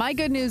news. My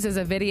good news is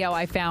a video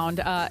I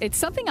found. It's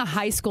something a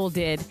high school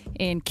did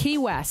in Key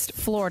West,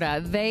 Florida.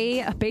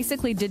 They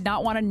basically did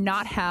not want to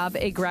not have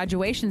a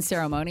graduation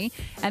ceremony,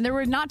 and there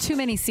were not too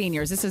many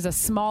seniors. This is a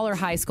smaller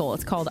high school.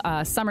 It's called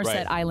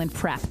Somerset Island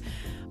Prep.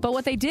 But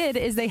what they did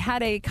is they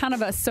had a kind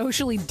of a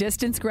socially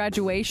distanced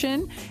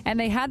graduation, and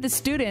they had the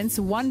students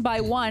one by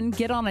one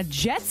get on a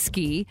jet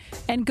ski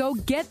and go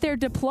get their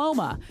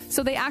diploma.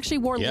 So they actually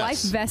wore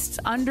life vests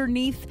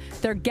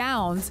underneath their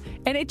gowns,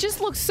 and it just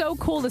looks so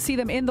cool to see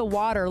them in the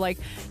water, like,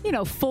 you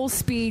know, full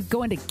speed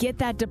going to get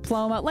that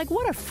diploma. Like,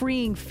 what a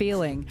freeing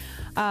feeling.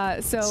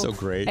 So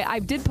great. I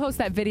did post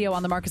that video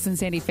on the Marcus and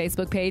Sandy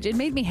Facebook page. It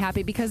made me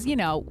happy because, you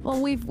know, well,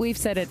 we've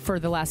said it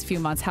for the last few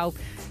months, how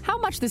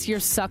much this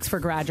year sucks for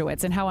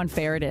graduates and how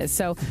unfair it is.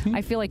 So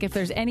I feel like if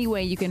there's any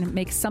way you can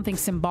make something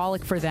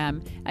symbolic for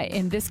them,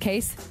 in this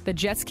case, the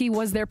jet ski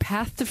was their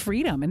path to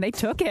freedom, and they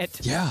took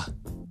it. Yeah.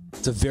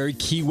 It's a very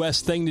Key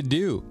West thing to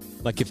do.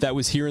 Like, if that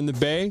was here in the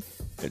Bay,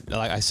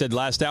 like I said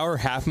last hour,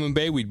 Half Moon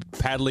Bay, we'd be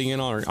paddling in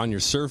on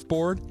your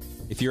surfboard.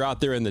 If you're out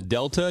there in the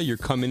Delta, you're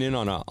coming in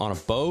on a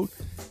boat.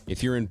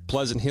 If you're in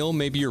Pleasant Hill,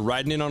 maybe you're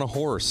riding in on a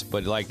horse.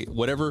 But like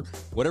whatever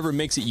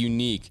makes it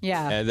unique,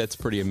 that's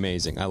pretty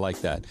amazing. I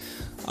like that.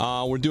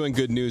 We're doing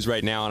good news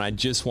right now, and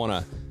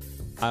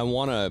I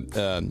want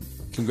to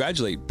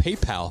congratulate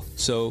PayPal.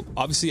 So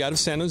obviously out of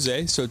San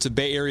Jose, so it's a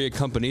Bay Area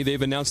company.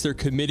 They've announced they're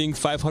committing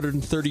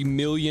 $530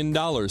 million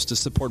to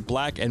support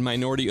Black and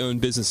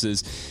minority-owned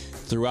businesses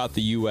throughout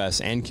the U.S.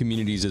 and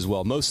communities as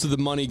well. Most of the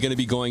money going to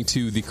be going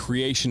to the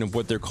creation of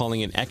what they're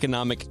calling an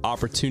economic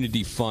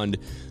opportunity fund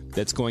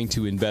that's going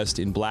to invest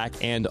in black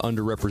and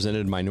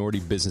underrepresented minority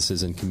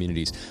businesses and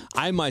communities.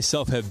 I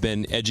myself have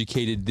been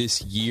educated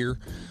this year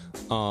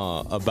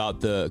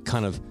about the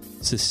kind of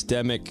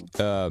systemic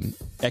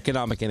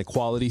economic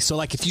inequality. So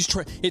like if you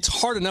try, it's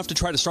hard enough to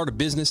try to start a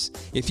business.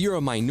 If you're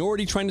a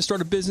minority trying to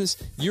start a business,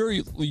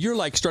 you're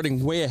like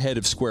starting way ahead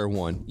of square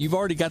one. You've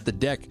already got the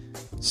deck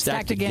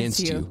stacked against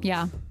you.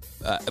 Yeah.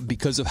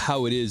 Because of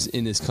how it is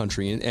in this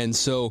country. And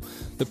so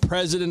the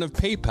president of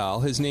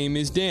PayPal, his name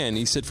is Dan,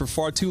 he said, for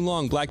far too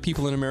long, black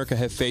people in America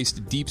have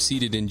faced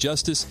deep-seated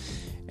injustice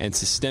and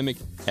systemic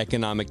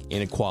economic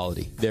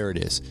inequality. There it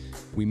is.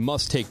 We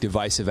must take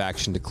divisive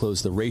action to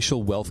close the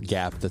racial wealth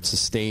gap that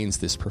sustains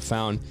this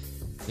profound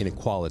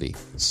inequality.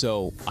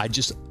 So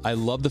I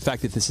love the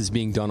fact that this is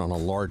being done on a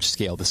large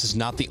scale. This is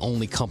not the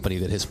only company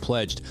that has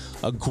pledged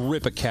a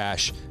grip of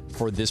cash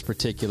for this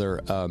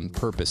particular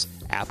purpose.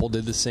 Apple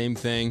did the same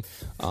thing.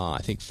 I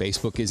think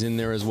Facebook is in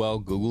there as well,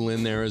 Google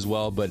in there as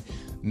well. But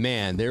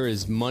man, there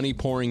is money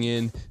pouring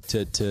in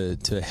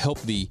to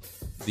help the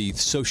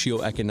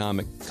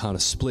socioeconomic kind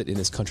of split in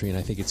this country, and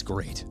I think it's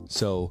great.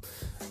 So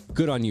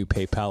good on you,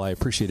 PayPal. I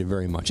appreciate it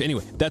very much.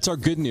 Anyway, that's our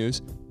good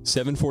news.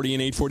 7:40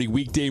 and 8:40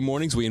 weekday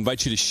mornings. We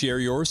invite you to share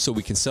yours so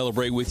we can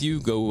celebrate with you.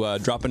 Go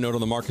drop a note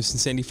on the Marcus and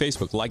Sandy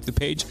Facebook, like the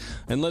page,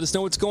 and let us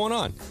know what's going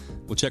on.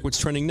 We'll check what's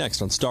trending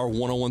next on Star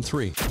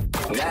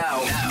 101.3.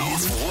 Now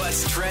is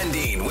What's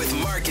Trending with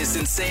Marcus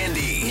and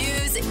Sandy.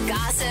 News,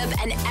 gossip,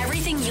 and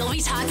everything you'll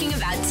be talking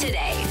about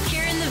today.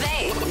 Here in the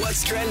Bay.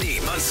 What's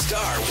Trending on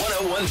Star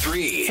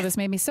 101.3. So this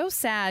made me so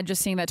sad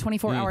just seeing that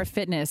 24 Hour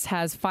Fitness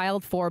has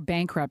filed for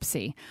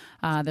bankruptcy.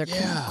 They're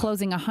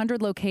closing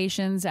 100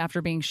 locations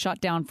after being shut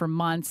down for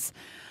months.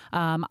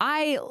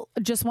 I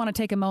just want to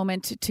take a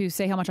moment to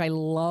say how much I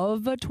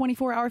love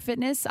 24 Hour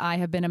Fitness. I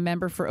have been a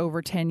member for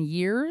over 10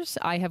 years.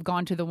 I have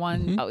gone to the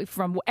one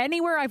from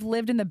anywhere I've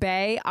lived in the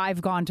Bay. I've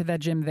gone to the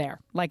gym there,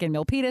 like in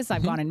Milpitas.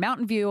 I've gone in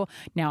Mountain View.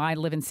 Now I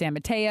live in San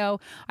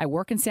Mateo. I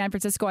work in San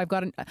Francisco.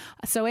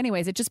 So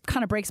anyways, it just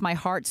kind of breaks my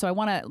heart. So I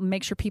want to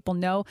make sure people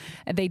know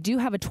they do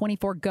have a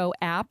 24 Go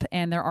app,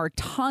 and there are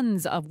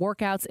tons of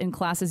workouts and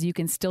classes you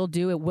can still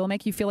do. It will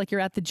make you feel like you're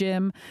at the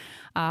gym.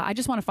 I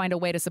just want to find a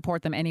way to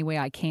support them any way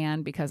I can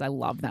because I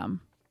love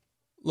them.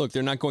 Look,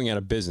 they're not going out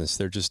of business.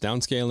 They're just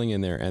downscaling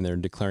and they're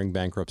declaring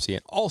bankruptcy.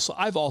 And also,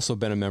 I've also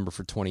been a member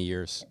for 20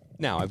 years.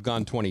 Now, I've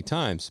gone 20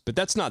 times, but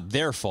that's not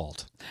their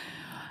fault.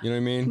 You know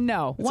what I mean?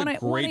 No. It's a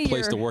great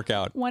place to work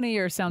out. One a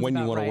year sounds when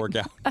about you want right. to work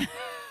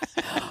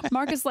out.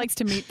 Marcus likes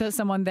to meet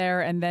someone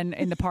there and then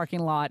in the parking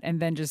lot, and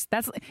then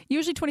that's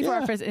usually 24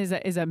 Hour Fitness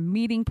is a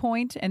meeting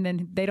point, and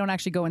then they don't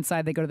actually go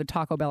inside. They go to the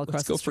Taco Bell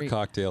across the street. Let's go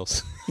for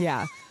cocktails.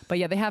 Yeah. But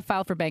yeah, they have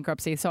filed for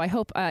bankruptcy. So I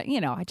hope,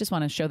 I just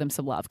want to show them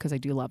some love because I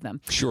do love them.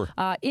 Sure.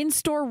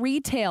 In-store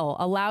retail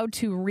allowed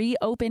to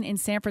reopen in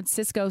San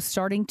Francisco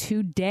starting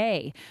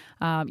today.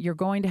 You're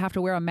going to have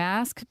to wear a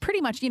mask. Pretty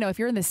much, if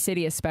you're in the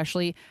city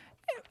especially,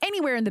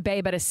 anywhere in the Bay,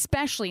 but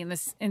especially in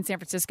San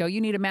Francisco, you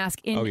need a mask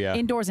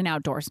indoors and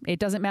outdoors. It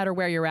doesn't matter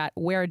where you're at.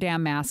 Wear a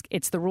damn mask.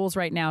 It's the rules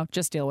right now.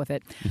 Just deal with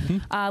it.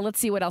 Let's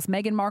see what else.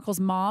 Meghan Markle's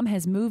mom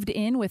has moved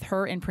in with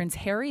her and Prince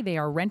Harry. They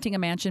are renting a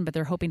mansion, but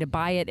they're hoping to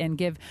buy it and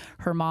give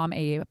her mom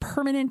a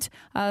permanent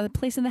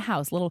place in the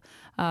house. Little,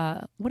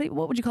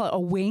 what would you call it? A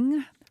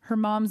wing? Her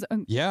mom's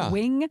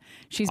wing.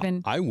 She's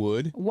been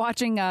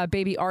watching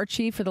baby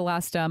Archie for the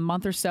last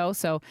month or so.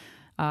 So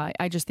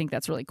I just think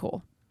that's really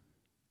cool.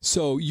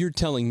 So you're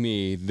telling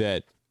me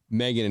that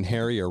Meghan and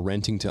Harry are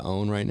renting to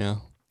own right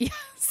now?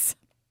 Yes.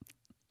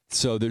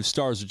 So their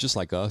stars are just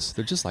like us.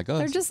 They're just like us.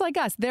 They're just like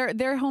us.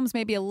 Their homes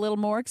may be a little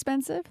more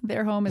expensive.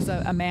 Their home is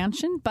a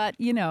mansion, but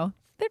they're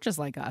just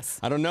like us.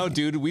 I don't know,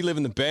 dude. We live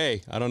in the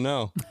Bay. I don't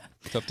know.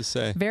 Tough to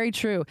say. Very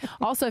true.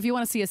 Also, if you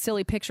want to see a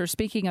silly picture,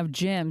 speaking of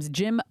gyms,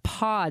 gym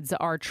pods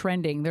are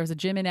trending. There's a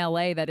gym in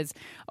LA that is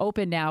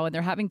open now, and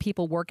they're having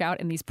people work out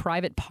in these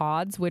private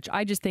pods, which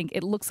I just think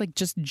it looks like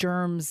just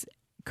germs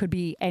could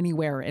be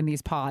anywhere in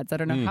these pods. I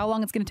don't know how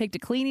long it's going to take to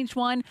clean each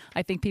one.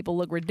 I think people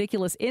look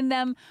ridiculous in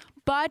them,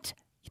 but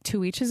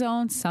to each his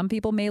own. Some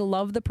people may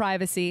love the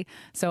privacy,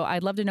 so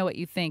I'd love to know what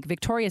you think.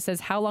 Victoria says,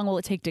 how long will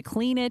it take to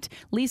clean it?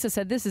 Lisa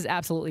said, this is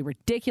absolutely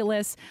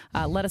ridiculous.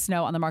 Let us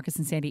know on the Marcus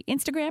and Sandy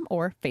Instagram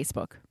or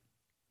Facebook.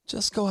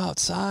 Just go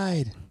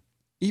outside.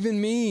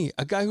 Even me,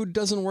 a guy who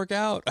doesn't work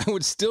out, I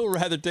would still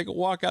rather take a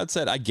walk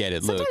outside. I get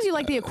it. Sometimes you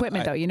like the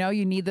equipment, though. You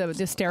need the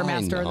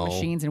Stairmaster, the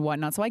machines and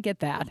whatnot, so I get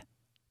that.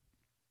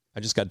 I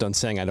just got done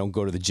saying I don't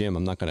go to the gym.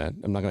 I'm not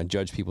gonna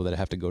judge people that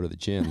have to go to the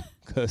gym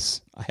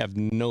because I have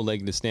no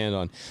leg to stand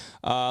on.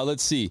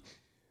 Let's see.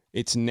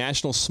 It's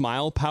National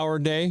Smile Power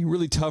Day.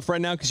 Really tough right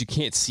now because you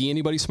can't see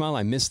anybody smile.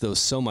 I miss those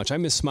so much. I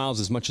miss smiles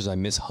as much as I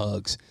miss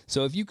hugs.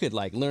 So if you could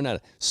learn how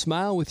to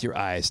smile with your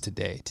eyes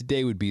today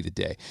would be the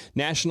day.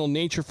 National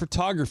Nature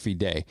Photography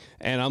Day.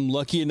 And I'm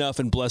lucky enough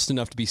and blessed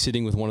enough to be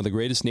sitting with one of the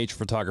greatest nature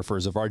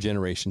photographers of our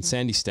generation,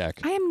 Sandy Stack.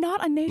 I am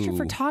not a nature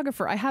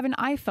photographer. I have an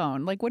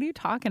iPhone. What are you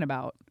talking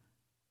about?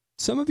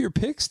 Some of your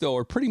picks, though,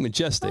 are pretty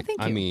majestic. Thank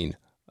you. I mean,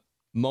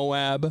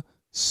 Moab,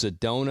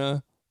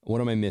 Sedona.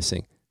 What am I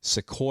missing?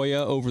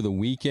 Sequoia over the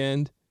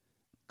weekend.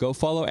 Go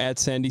follow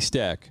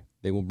 @SandyStack.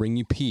 They will bring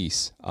you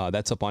peace.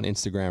 That's up on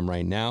Instagram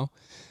right now.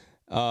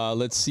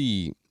 Let's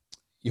see.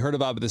 You heard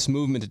about this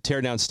movement to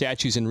tear down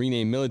statues and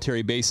rename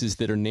military bases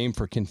that are named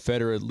for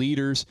Confederate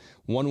leaders.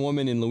 One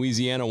woman in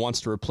Louisiana wants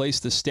to replace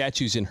the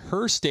statues in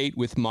her state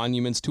with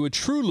monuments to a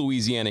true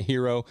Louisiana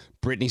hero,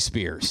 Britney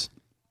Spears.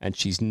 And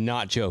she's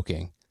not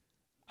joking.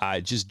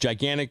 Just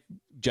gigantic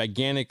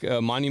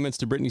monuments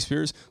to Britney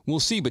Spears. We'll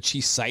see, but she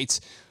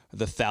cites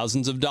the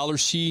thousands of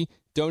dollars she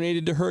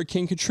donated to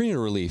Hurricane Katrina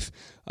relief,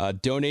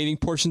 donating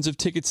portions of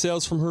ticket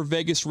sales from her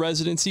Vegas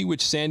residency,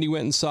 which Sandy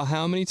went and saw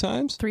how many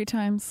times? 3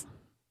 times.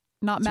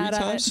 Not mad at it.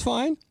 3 times,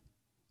 fine.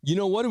 You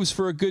know what? It was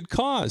for a good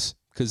cause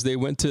because they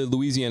went to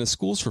Louisiana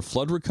schools for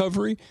flood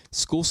recovery,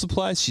 school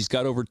supplies. She's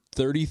got over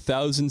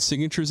 30,000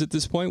 signatures at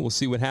this point. We'll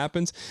see what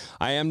happens.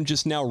 I am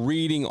just now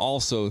reading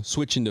also,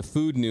 switching to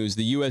food news,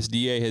 the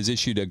USDA has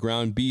issued a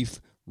ground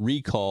beef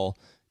recall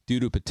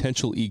due to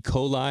potential E.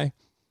 coli.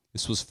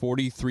 This was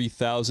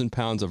 43,000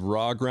 pounds of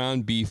raw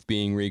ground beef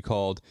being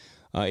recalled.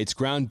 It's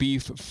ground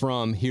beef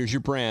from, here's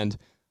your brand,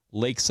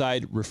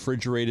 Lakeside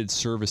Refrigerated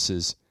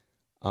Services.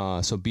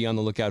 So be on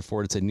the lookout for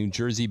it. It's a New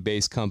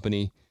Jersey-based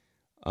company,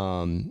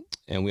 and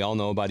we all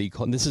know about E.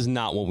 coli. This is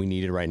not what we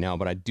needed right now,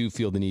 but I do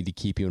feel the need to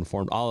keep you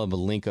informed. I'll have a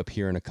link up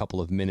here in a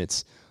couple of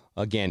minutes.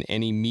 Again,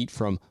 any meat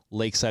from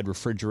Lakeside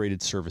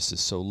Refrigerated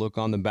Services. So look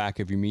on the back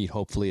of your meat.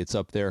 Hopefully it's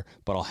up there,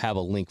 but I'll have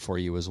a link for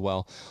you as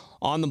well.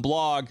 On the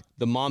blog,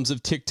 the Moms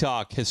of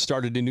TikTok has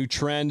started a new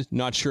trend.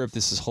 Not sure if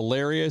this is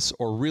hilarious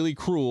or really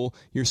cruel.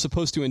 You're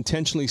supposed to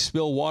intentionally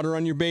spill water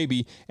on your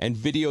baby and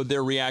video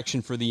their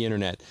reaction for the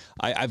internet.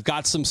 I've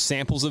got some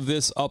samples of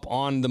this up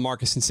on the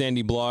Marcus and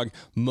Sandy blog.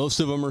 Most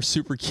of them are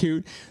super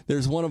cute.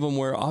 There's one of them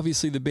where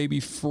obviously the baby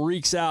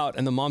freaks out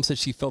and the mom said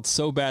she felt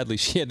so badly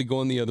she had to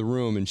go in the other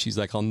room and she's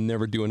like, I'll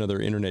never do another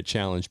internet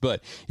challenge.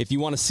 But if you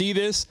want to see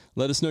this,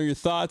 let us know your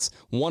thoughts.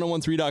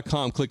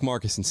 1013.com, click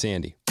Marcus and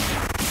Sandy.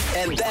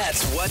 And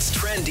that's what's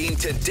trending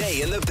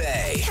today in the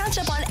Bay. Catch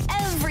up on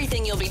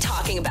everything you'll be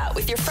talking about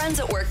with your friends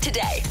at work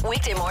today.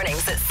 Weekday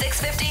mornings at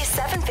 6:50,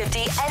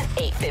 7:50, and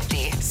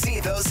 8:50. See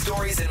those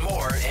stories and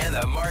more in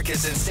the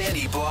Marcus and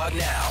Sandy blog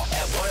now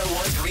at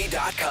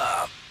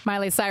 1013.com.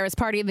 Miley Cyrus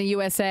Party in the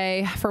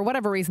USA. For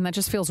whatever reason, that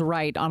just feels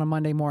right on a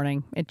Monday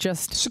morning.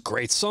 It's a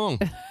great song.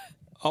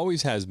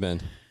 Always has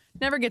been.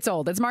 Never gets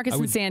old. It's Marcus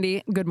and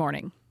Sandy. Good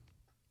morning.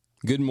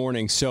 Good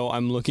morning. So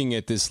I'm looking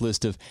at this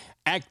list of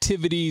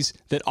activities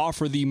that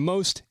offer the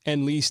most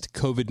and least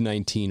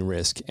COVID-19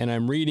 risk. And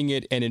I'm reading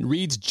it, and it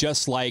reads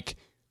just like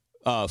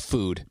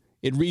food.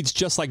 It reads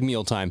just like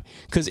mealtime.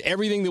 Because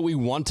everything that we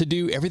want to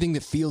do, everything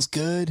that feels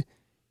good,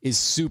 is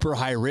super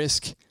high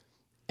risk.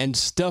 And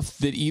stuff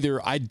that either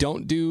I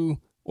don't do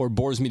or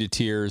bores me to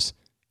tears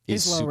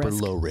is super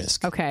low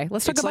risk. Okay,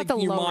 let's talk about the low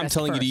risk. It's like your mom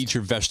telling you to eat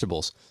your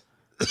vegetables.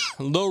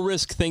 Low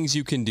risk things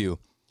you can do.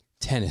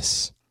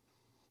 Tennis.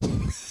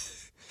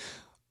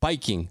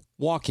 Biking,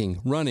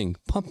 walking, running,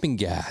 pumping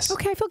gas.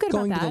 Okay, I feel good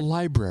about that. Going to the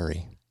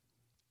library.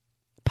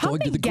 Going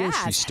to the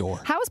grocery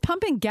store. How is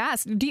pumping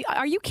gas?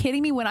 Are you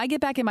kidding me? When I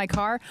get back in my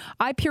car,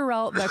 I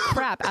Purell the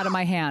crap out of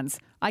my hands.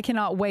 I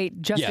cannot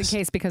wait just in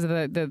case because of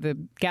the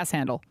gas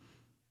handle.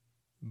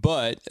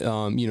 But, the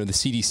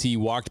CDC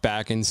walked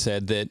back and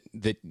said that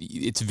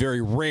it's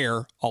very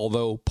rare,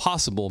 although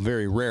possible,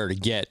 very rare to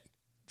get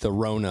the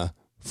Rona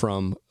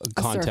from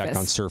contact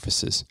on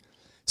surfaces.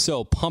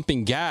 So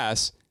pumping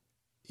gas,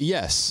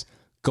 yes.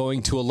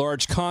 Going to a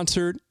large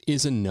concert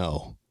is a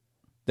no.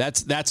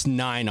 That's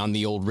 9 on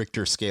the old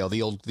Richter scale,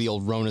 the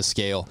old Rona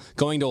scale.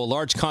 Going to a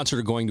large concert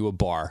or going to a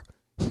bar.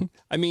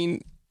 I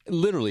mean,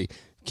 literally,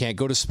 can't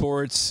go to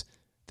sports.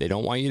 They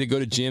don't want you to go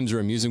to gyms or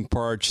amusement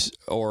parks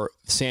or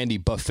Sandy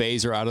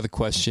buffets are out of the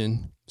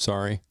question.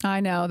 Sorry. I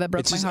know, that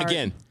broke my heart.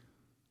 Again,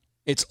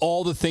 it's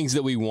all the things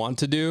that we want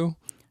to do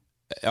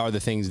are the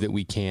things that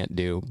we can't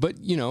do. But,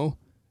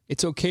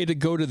 it's okay to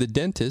go to the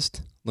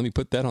dentist. Let me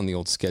put that on the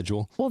old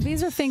schedule. Well,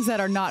 these are things that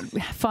are not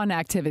fun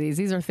activities.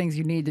 These are things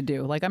you need to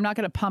do. Like, I'm not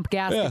going to pump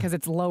gas because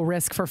it's low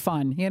risk for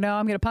fun. I'm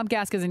going to pump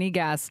gas because I need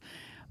gas.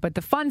 But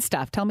the fun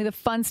stuff, tell me the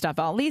fun stuff.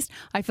 At least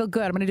I feel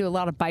good. I'm going to do a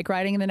lot of bike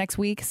riding in the next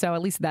week. So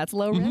at least that's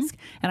low risk.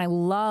 And I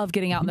love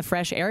getting out in the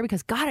fresh air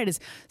because, God, it is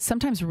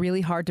sometimes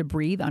really hard to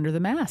breathe under the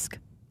mask.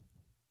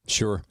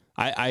 Sure.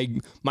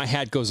 My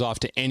hat goes off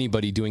to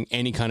anybody doing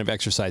any kind of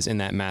exercise in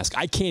that mask.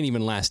 I can't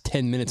even last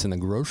 10 minutes in the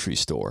grocery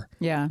store.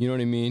 Yeah. You know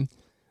what I mean?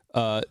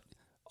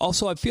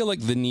 Also, I feel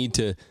like the need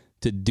to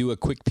do a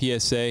quick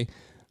PSA,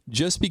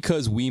 just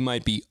because we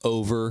might be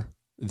over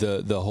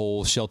the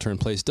whole shelter in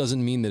place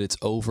doesn't mean that it's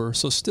over.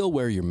 So still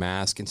wear your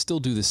mask and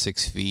still do the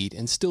 6 feet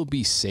and still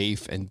be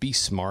safe and be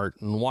smart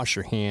and wash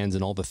your hands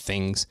and all the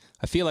things.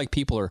 I feel like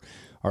people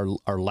are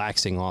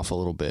laxing off a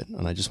little bit.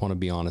 And I just want to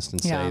be honest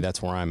and say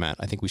that's where I'm at.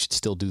 I think we should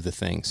still do the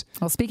things.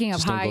 Well, speaking of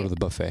just high don't go to the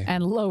buffet.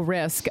 and low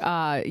risk,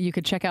 you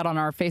could check out on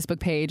our Facebook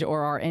page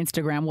or our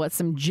Instagram what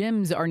some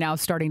gyms are now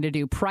starting to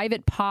do.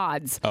 Private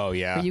pods. Oh,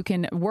 yeah. Where you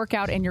can work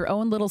out in your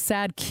own little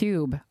sad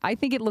cube. I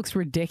think it looks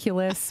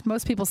ridiculous.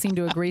 Most people seem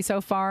to agree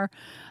so far,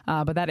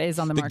 but that is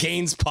on the Marcus. The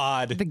Gains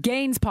Pod. The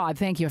Gains Pod.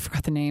 Thank you. I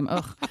forgot the name.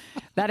 Ugh.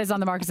 That is on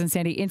the Marcus and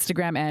Sandy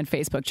Instagram and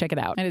Facebook. Check it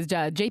out. It is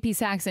JP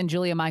Sachs and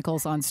Julia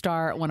Michaels on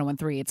Star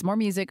 101.3. It's more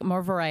music,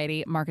 more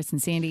variety. Marcus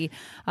and Sandy.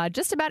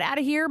 Just about out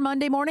of here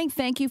Monday morning.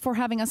 Thank you for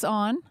having us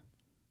on.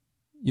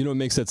 You know what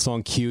makes that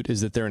song cute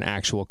is that they're an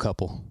actual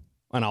couple.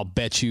 And I'll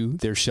bet you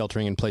they're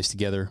sheltering in place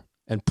together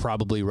and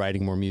probably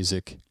writing more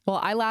music. Well,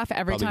 I laugh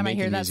every Probably time I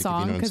hear making that music, if you song know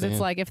what I'm because it's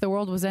saying. like, if the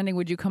world was ending,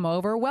 would you come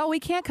over? Well, we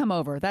can't come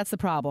over. That's the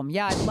problem.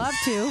 Yeah, I'd love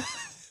to,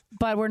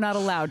 but we're not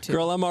allowed to.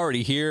 Girl, I'm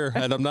already here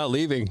and I'm not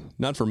leaving.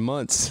 Not for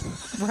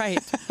months. Right.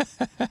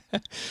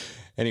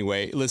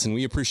 Anyway, listen,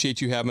 we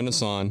appreciate you having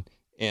us on.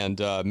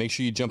 And make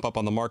sure you jump up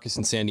on the Marcus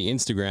and Sandy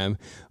Instagram.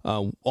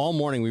 All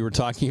morning we were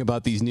talking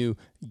about these new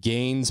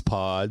Gains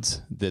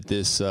pods that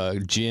this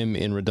gym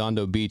in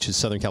Redondo Beach in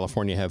Southern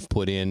California have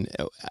put in.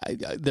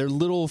 They're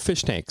little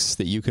fish tanks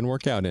that you can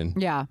work out in.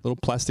 Yeah. Little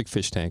plastic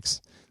fish tanks.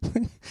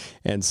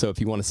 And so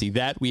if you want to see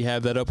that, we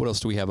have that up. What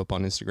else do we have up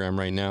on Instagram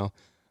right now?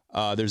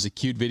 There's a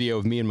cute video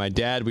of me and my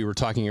dad. We were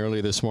talking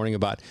earlier this morning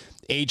about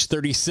age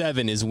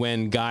 37 is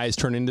when guys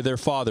turn into their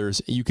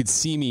fathers. You could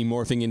see me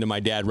morphing into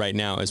my dad right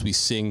now as we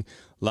sing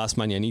Las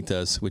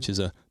Mañanitas, which is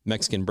a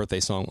Mexican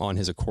birthday song, on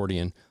his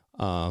accordion.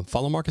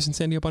 Follow Marcus and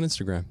Sandy up on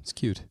Instagram. It's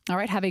cute. All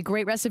right. Have a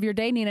great rest of your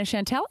day. Nina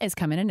Chantel is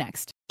coming in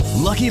next.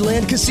 Lucky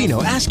Land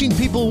Casino, asking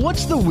people,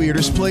 what's the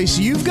weirdest place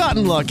you've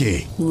gotten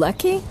lucky?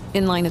 Lucky?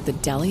 In line at the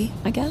deli,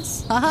 I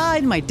guess? Aha,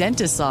 in my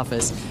dentist's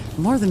office.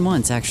 More than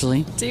once,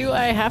 actually. Do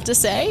I have to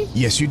say?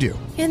 Yes, you do.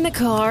 In the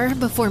car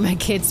before my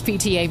kids'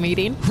 PTA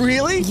meeting.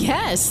 Really?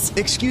 Yes.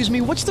 Excuse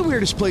me, what's the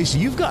weirdest place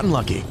you've gotten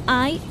lucky?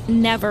 I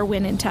never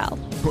win and tell.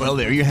 Well,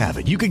 there you have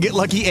it. You can get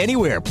lucky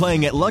anywhere,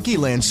 playing at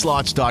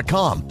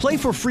LuckyLandSlots.com. Play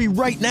for free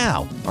right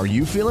now. Are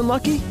you feeling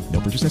lucky? No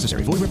purchase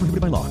necessary. Void where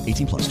prohibited by law.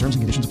 18+. Terms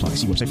and conditions apply.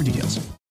 See website for details.